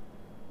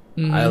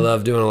 I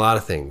love doing a lot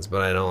of things,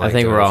 but I don't like I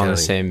think doing we're all in accounting.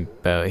 the same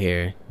boat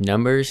here.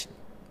 Numbers?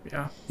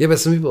 Yeah. Yeah, but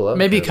some people love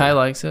Maybe accounting. Kai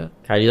likes it.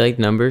 How do you like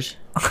numbers?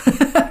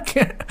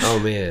 Oh,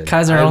 man.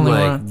 Kai's our only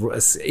one.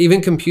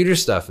 Even computer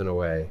stuff in a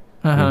way.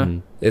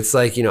 It's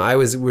like, you know,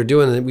 we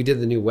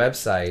did the new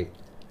website,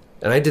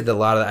 and I did a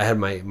lot of that. I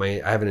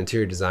have an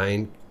interior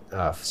design,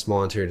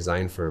 small interior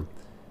design firm,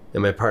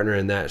 and my partner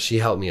in that, she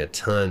helped me a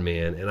ton,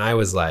 man. And I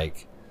was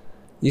like,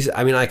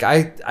 I mean, like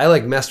I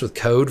like messed with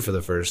code for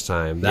the first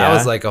time. That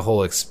was like a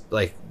whole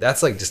like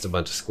that's like just a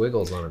bunch of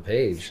squiggles on a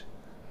page,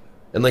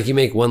 and like you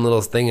make one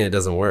little thing and it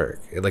doesn't work,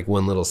 like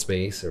one little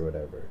space or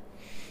whatever.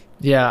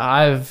 Yeah,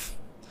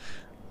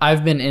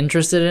 I've been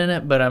interested in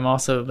it, but I'm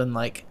also been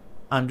like,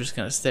 I'm just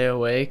gonna stay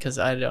away because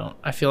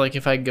I feel like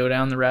if I go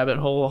down the rabbit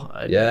hole,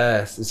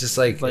 yes, it's just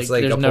like it's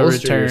like there's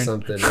upholstery no or return.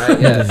 something, right?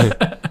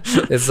 Yeah,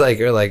 it's like,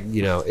 or like,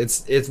 you know,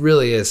 it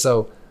really is.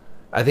 So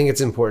I think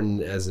it's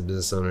important as a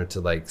business owner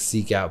to like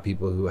seek out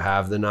people who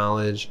have the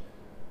knowledge,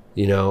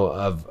 you know,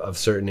 of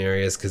certain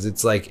areas, because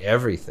it's like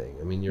everything.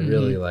 I mean, you're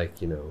really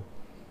like, you know,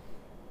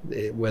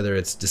 whether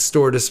it's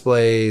store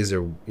displays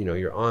or, you know,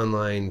 your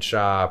online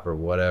shop or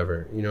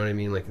whatever, you know what I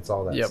mean? Like it's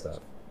all that stuff.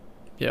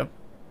 Yep.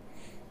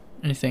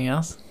 Anything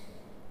else?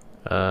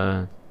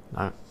 I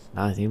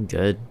think I'm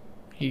good.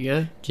 You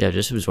good? Yeah,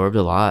 just absorbed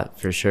a lot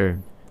for sure.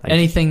 Like,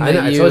 Anything that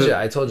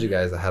I told you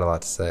guys I had a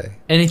lot to say.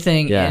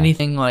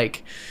 Anything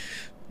like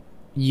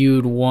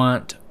you'd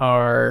want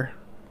our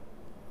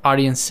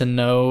audience to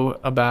know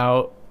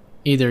about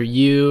either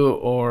you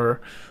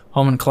or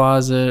Home and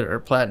Closet or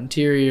Platte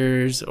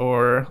Interiors,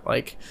 or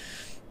like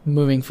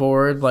moving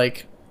forward,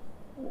 like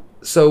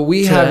so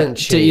we haven't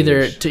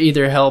changed to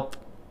either help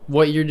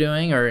what you're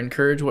doing or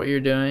encourage what you're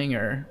doing,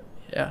 or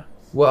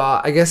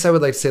Well, I guess I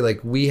would like to say like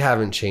we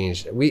haven't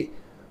changed.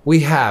 We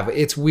have.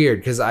 It's weird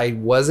because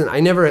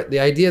the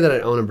idea that I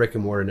own a brick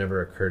and mortar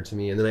never occurred to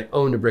me, and then I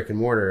owned a brick and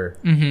mortar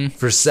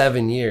for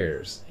 7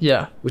 years.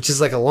 Yeah, which is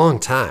like a long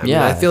time.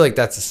 Yeah, I feel like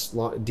that's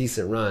a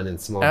decent run in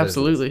small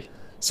absolutely. business.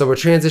 So we're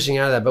transitioning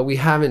out of that, but we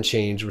haven't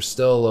changed. We're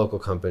still a local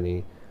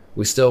company.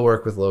 We still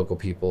work with local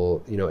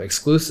people, you know,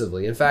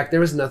 exclusively. In fact, there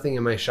was nothing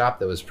in my shop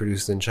that was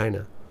produced in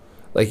China.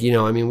 Like, you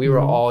know, I mean, we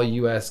were all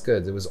U.S.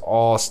 goods. It was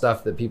all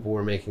stuff that people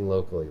were making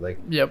locally. Like,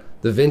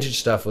 the vintage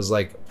stuff was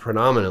like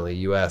predominantly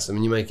U.S. I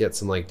mean, you might get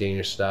some like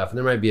Danish stuff, and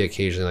there might be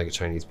occasionally like a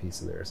Chinese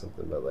piece in there or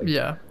something. But like,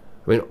 I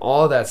mean,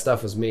 all of that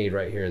stuff was made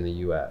right here in the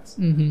U.S.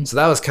 So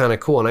that was kind of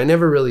cool. And I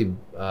never really,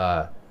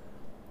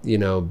 you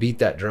know, beat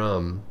that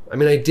drum. I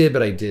mean, I did,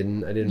 but I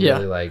didn't. I didn't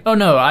really like. Oh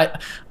no,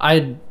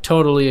 I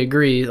totally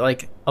agree.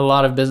 Like a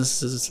lot of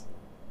businesses,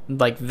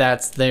 like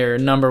that's their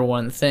number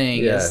one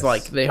thing is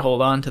like they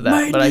hold on to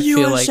that. Made but I feel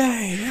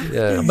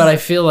USA. like, but I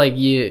feel like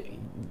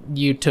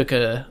you took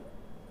a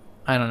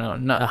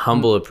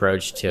humble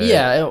approach to it.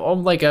 Yeah,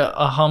 like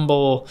a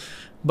humble,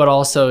 but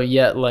also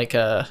yet like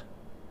a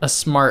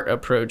smart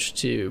approach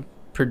to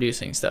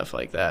producing stuff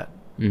like that.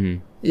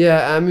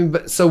 Yeah, I mean,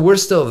 but so we're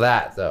still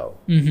that though,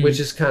 which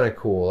is kind of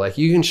cool. Like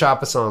you can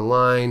shop us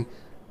online,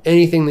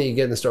 anything that you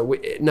get in the store.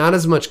 Not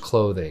as much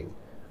clothing.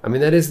 I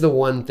mean, that is the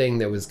one thing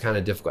that was kind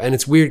of difficult, and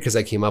it's weird because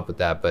I came up with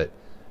that, but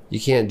you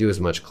can't do as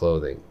much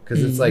clothing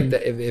because it's like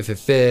if it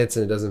fits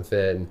and it doesn't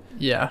fit. And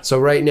so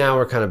right now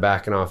we're kind of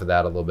backing off of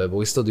that a little bit, but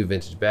we still do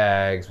vintage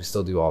bags. We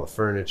still do all the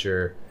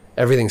furniture.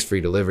 Everything's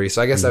free delivery.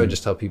 So I guess I would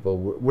just tell people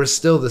we're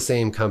still the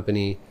same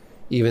company.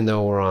 Even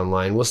though we're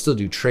online, we'll still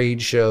do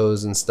trade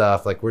shows and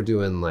stuff. Like we're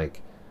doing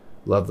like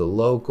Love the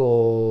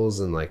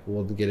Locals, and like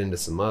we'll get into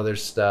some other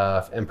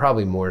stuff, and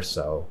probably more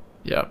so.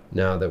 Yeah.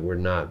 Now that we're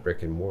not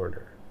brick and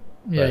mortar.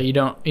 Yeah, but you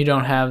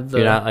don't have the.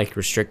 You're not like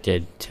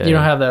restricted to. You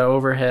don't have the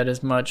overhead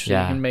as much. So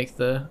you can make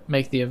the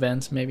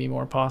events maybe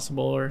more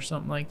possible or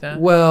something like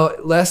that. Well,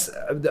 less.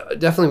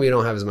 Definitely, we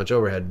don't have as much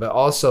overhead, but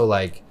also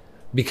like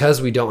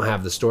because we don't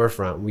have the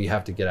storefront, we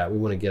have to get out. We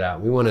want to get out.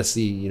 We want to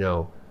see, you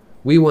know.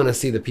 We want to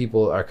see the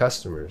people, our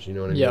customers, you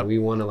know what I mean? We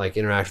want to like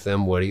interact with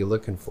them. What are you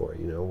looking for?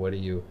 You know, what do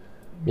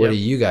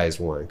you guys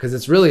want? Because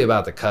it's really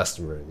about the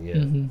customer in the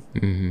end.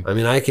 I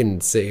mean, I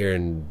can sit here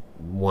and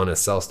want to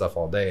sell stuff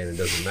all day, and it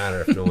doesn't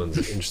matter if no one's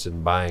interested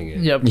in buying it.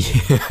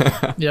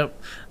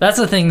 Yep. That's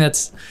the thing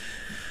that's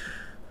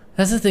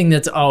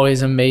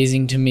always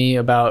amazing to me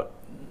about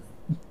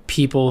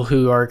people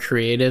who are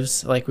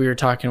creatives. Like we were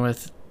talking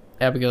with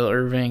Abigail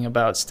Irving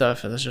about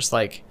stuff, and it's just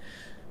like,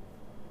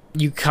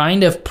 you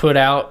kind of put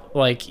out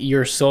like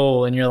your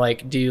soul and you're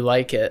like, do you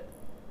like it?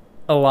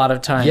 A lot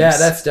of times. Yeah,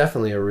 that's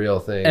definitely a real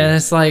thing. And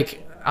it's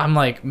like, I'm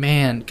like,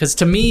 man, because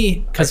to me,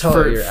 because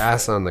for your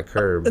ass on the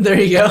curb.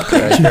 There you go.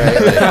 Right.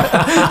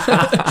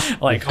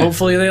 Like,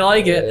 hopefully they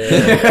like it.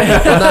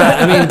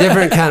 Well, I mean,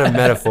 different kind of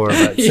metaphor,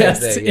 but same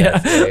thing.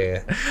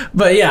 Yeah.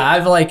 But yeah,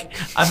 I've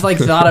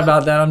thought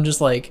about that. I'm just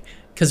like,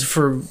 because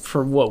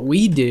for what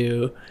we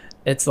do,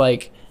 it's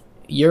like,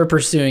 you're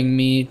pursuing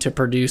me to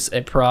produce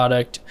a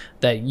product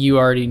that you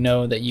already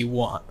know that you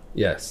want.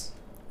 Yes.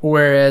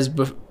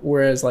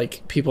 Whereas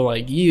like people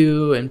like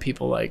you and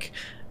people like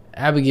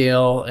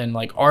Abigail and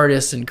like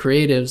artists and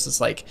creatives,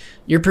 it's like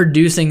you're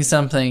producing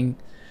something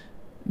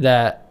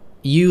that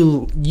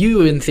you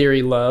in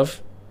theory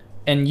love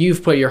and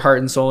you've put your heart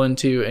and soul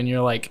into, and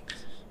you're like,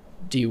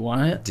 do you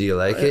want it? Do you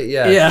like it?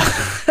 Yeah. Yeah.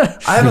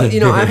 I've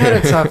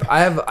had a tough.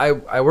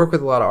 I work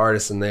with a lot of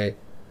artists, and they.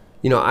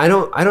 You know, I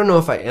don't know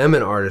if I am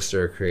an artist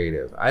or a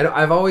creative. I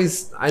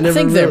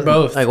think they're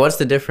both. Like, what's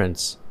the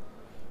difference?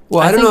 Well,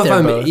 I don't know if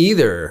I'm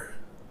either.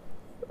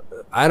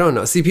 I don't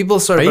know. See, people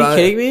sort Are of. you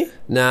kidding me?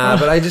 Nah,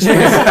 but I just.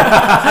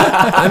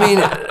 I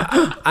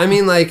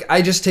mean, like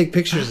I just take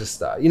pictures of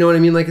stuff. You know what I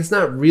mean? Like it's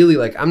not really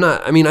like I'm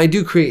not. I mean, I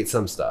do create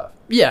some stuff,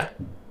 Yeah.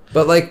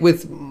 but like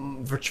with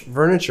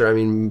furniture, I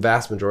mean,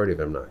 vast majority of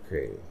it I'm not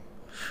creating.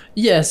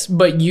 Yes,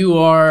 but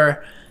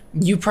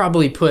you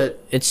probably put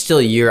It's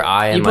still your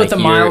eye and You put like the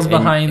your, miles and,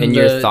 behind and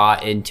your the-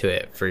 thought into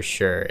it for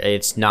sure.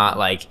 It's not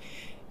like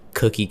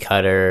cookie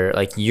cutter.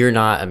 Like you're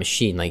not a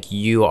machine. Like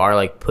you are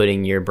like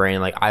putting your brain.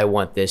 Like I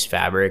want this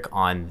fabric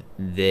on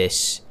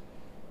this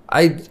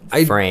I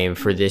frame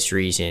for this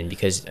reason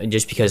because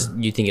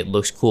you think it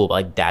looks cool. But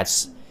like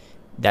that's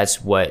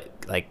what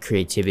like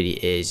creativity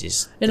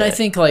is. And I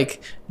think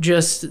like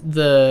just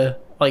the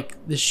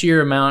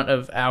sheer amount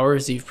of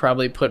hours you've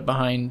probably put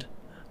behind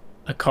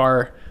a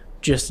car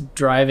just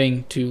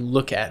driving to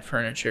look at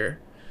furniture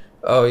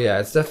Oh yeah,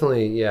 it's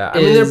definitely I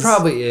mean, there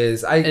probably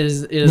is.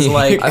 is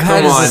like I've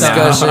had this on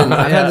now. discussion.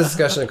 I've had Yeah. this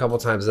discussion a couple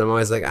times, and I'm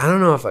always like, I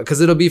don't know if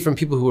because it'll be from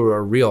people who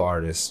are real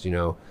artists, you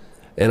know,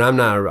 and I'm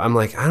not. I'm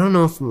like, I don't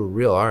know if I'm a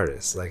real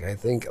artist. Like, I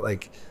think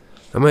like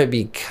I might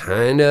be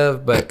kind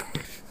of, but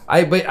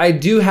I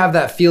do have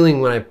that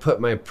feeling when I put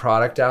my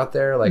product out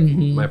there, like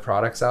my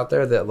products out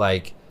there, that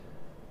like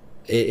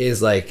it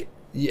is like,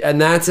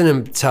 and that's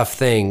a tough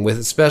thing with,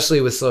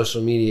 especially with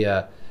social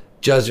media.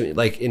 Judgment,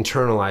 like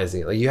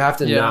internalizing it. Like you have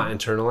to not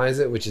internalize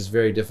it, which is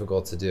very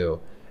difficult to do.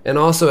 And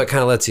also it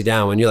kind of lets you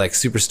down when you're like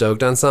super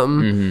stoked on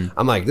something.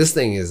 I'm like, this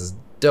thing is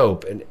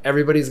dope and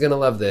everybody's gonna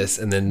love this,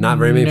 and then not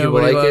very many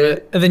Nobody people like love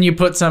it. And then you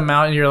put something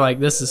out and you're like,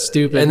 this is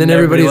stupid. And then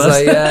everybody's loves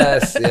like,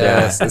 it.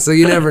 yes. And so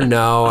you never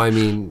know. I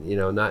mean, you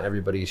know, not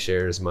everybody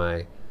shares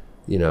my,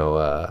 you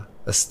know,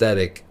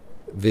 aesthetic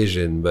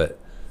vision, but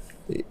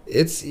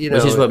it's, you know,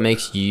 which is what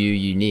makes you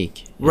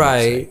unique. You know what I'm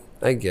saying?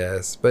 right, I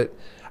guess. But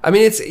I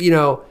mean, it's, you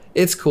know,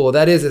 it's cool.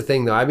 That is a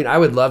thing, though. I mean, I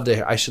would love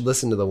to. I should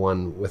listen to the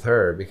one with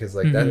her because,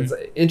 like, that is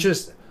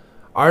interest.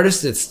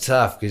 Artists, it's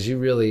tough because you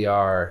really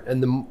are,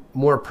 and the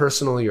more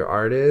personal your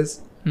art is,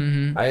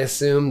 I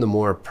assume the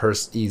more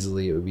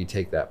easily it would be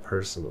take that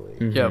personally.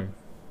 Yep.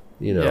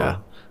 You know. Yeah.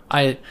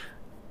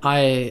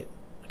 I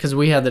because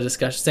we had the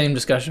same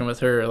discussion with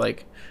her,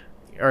 like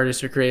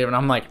artists are creative, and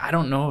I'm like, I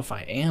don't know if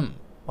I am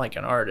like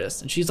an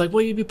artist. And she's like,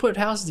 well, you'd be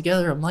putting houses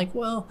together. I'm like,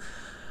 well,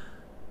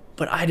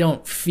 but I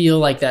don't feel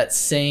like that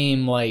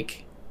same,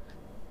 like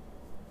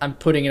I'm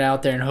putting it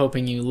out there and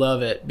hoping you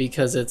love it,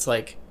 because it's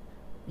like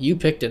you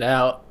picked it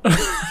out.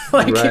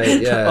 Like, Right,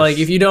 yes. like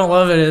if you don't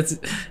love it,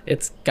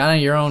 it's kind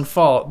of your own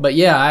fault. But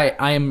yeah,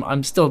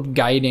 I'm still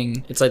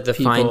guiding. It's like the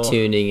people. fine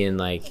tuning and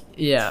like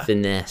Yeah.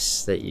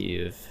 finesse that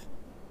you've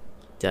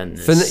done.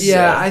 This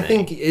I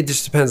thing. think it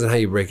just depends on how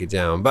you break it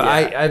down. But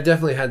Yeah. I've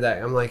definitely had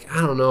that. I'm like,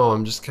 I don't know.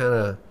 I'm just kind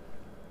of.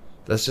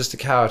 That's just a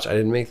couch. I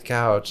didn't make the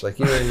couch. Like,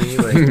 you know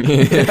what I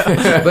mean?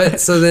 Like,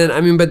 but so then, I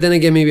mean, but then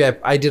again, maybe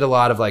I did a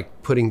lot of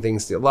like putting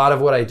things. A lot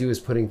of what I do is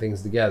putting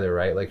things together,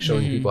 right? Like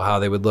showing people how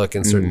they would look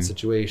in certain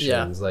situations.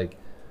 Yeah. Like,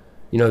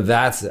 you know,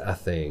 that's a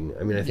thing.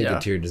 I mean, I think Yeah.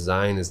 interior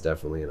design is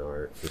definitely an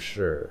art for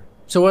sure.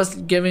 So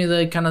give me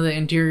the kind of the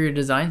interior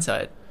design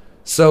side.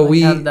 So Like,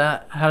 we.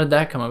 how did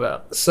that come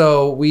about?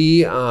 So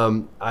we,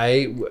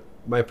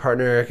 my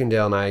partner Eric and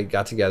Dale and I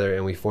got together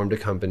and we formed a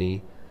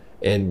company,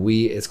 and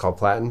it's called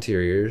Platte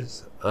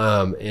Interiors.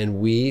 And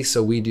we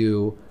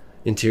do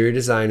interior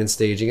design and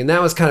staging, and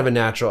that was kind of a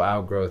natural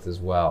outgrowth as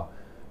well.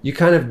 You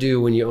kind of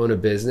do when you own a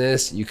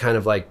business, you kind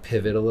of like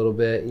pivot a little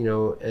bit, you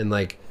know, and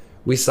like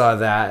we saw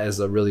that as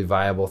a really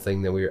viable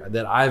thing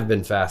that I've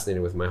been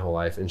fascinated with my whole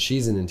life, and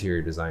she's an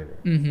interior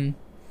designer.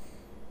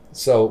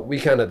 So we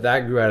kind of,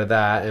 that grew out of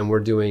that, and we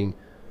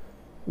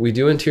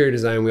do interior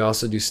design. We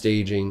also do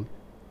staging,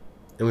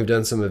 and we've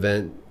done some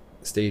event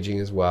staging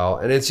as well.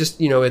 And it's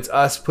just, you know, it's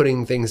us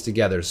putting things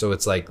together. So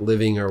it's like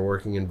living or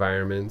working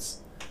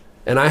environments.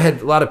 And I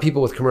had a lot of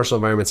people with commercial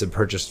environments had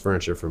purchased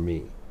furniture from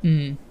me.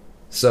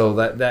 So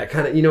that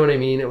kind of, you know what I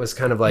mean? It was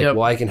kind of like, Yep.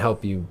 well, I can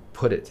help you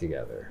put it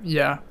together.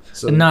 Yeah.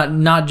 So And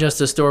not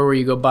just a store where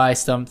you go buy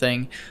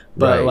something,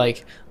 but Right.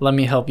 like, let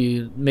me help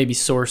you maybe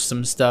source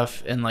some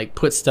stuff and like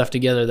put stuff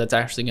together that's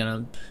actually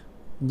going to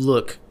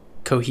look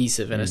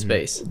cohesive in a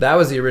space. that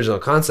was the original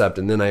concept.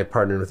 And then I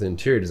partnered with an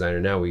interior designer.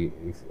 Now we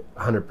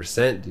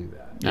 100% do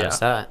that. That's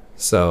that.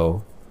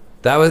 So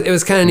it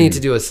was kind of neat to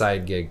do a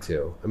side gig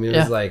too. I mean, it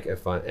was Yeah. like a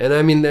fun, and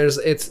I mean,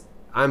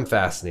 I'm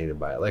fascinated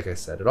by it. Like I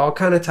said, it all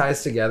kind of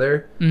ties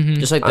together.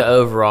 Just like the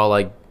overall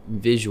like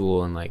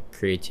visual and like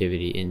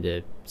creativity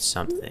into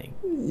something.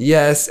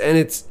 Yes. And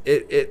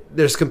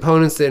there's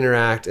components to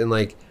interact. And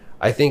like,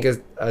 I think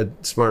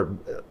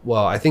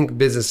I think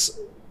business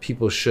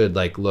people should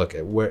like look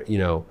at where, you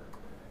know,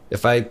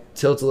 if I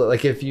tilt a little,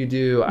 like if you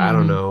do, I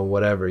don't know,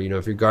 whatever, you know,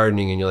 if you're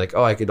gardening and you're like,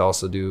 oh, I could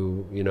also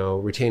do, you know,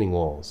 retaining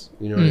walls,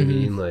 you know what I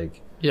mean?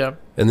 Like, Yeah.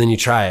 and then you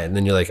try it and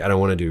then you're like, I don't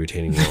want to do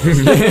retaining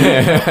walls.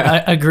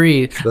 I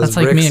agree. That's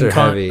like me bricks and are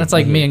heavy. that's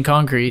like me and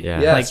concrete. Yeah.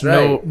 Yeah, Like, that's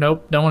right.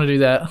 nope, don't want to do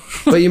that.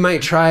 But you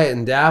might try it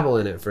and dabble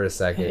in it for a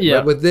second. Yeah.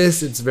 But with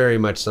this, it's very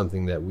much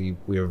something that we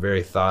were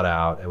very thought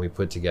out and we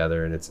put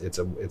together, and it's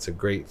a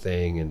great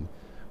thing, and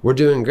we're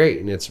doing great,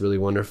 and it's really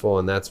wonderful,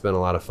 and that's been a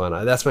lot of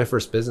fun. That's my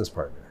first business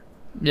partner.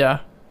 Yeah.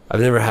 I've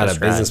never had That's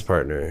a business rad.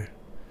 partner.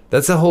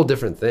 That's a whole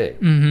different thing.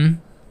 Mm-hmm.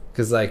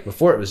 Because like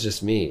before it was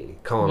just me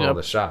calling all Yep.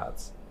 the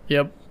shots,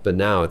 Yep. but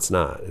now it's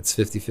not. It's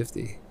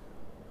 50-50.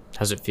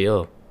 How's it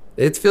feel?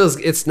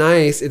 It's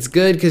nice. It's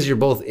good because you're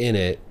both in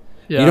it.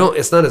 Yeah.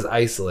 It's not as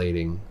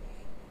isolating.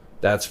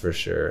 That's for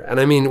sure. And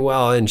I mean,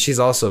 well, and she's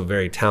also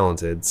very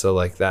talented. So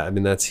like that, I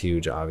mean, that's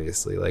huge,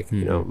 obviously. Like,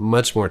 you know,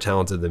 much more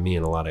talented than me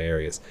in a lot of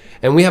areas.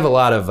 And we have a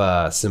lot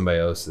of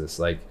symbiosis.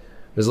 Like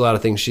there's a lot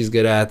of things she's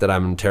good at that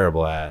I'm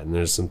terrible at. And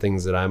there's some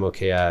things that I'm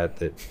okay at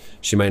that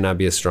she might not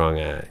be as strong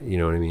at. You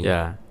know what I mean?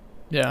 Yeah.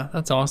 Yeah.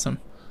 That's awesome.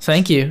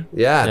 Thank you.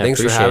 Yeah. Yeah, Thanks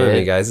for appreciate having me,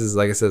 it. guys. This is,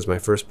 like I said, it's my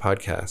first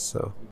podcast. So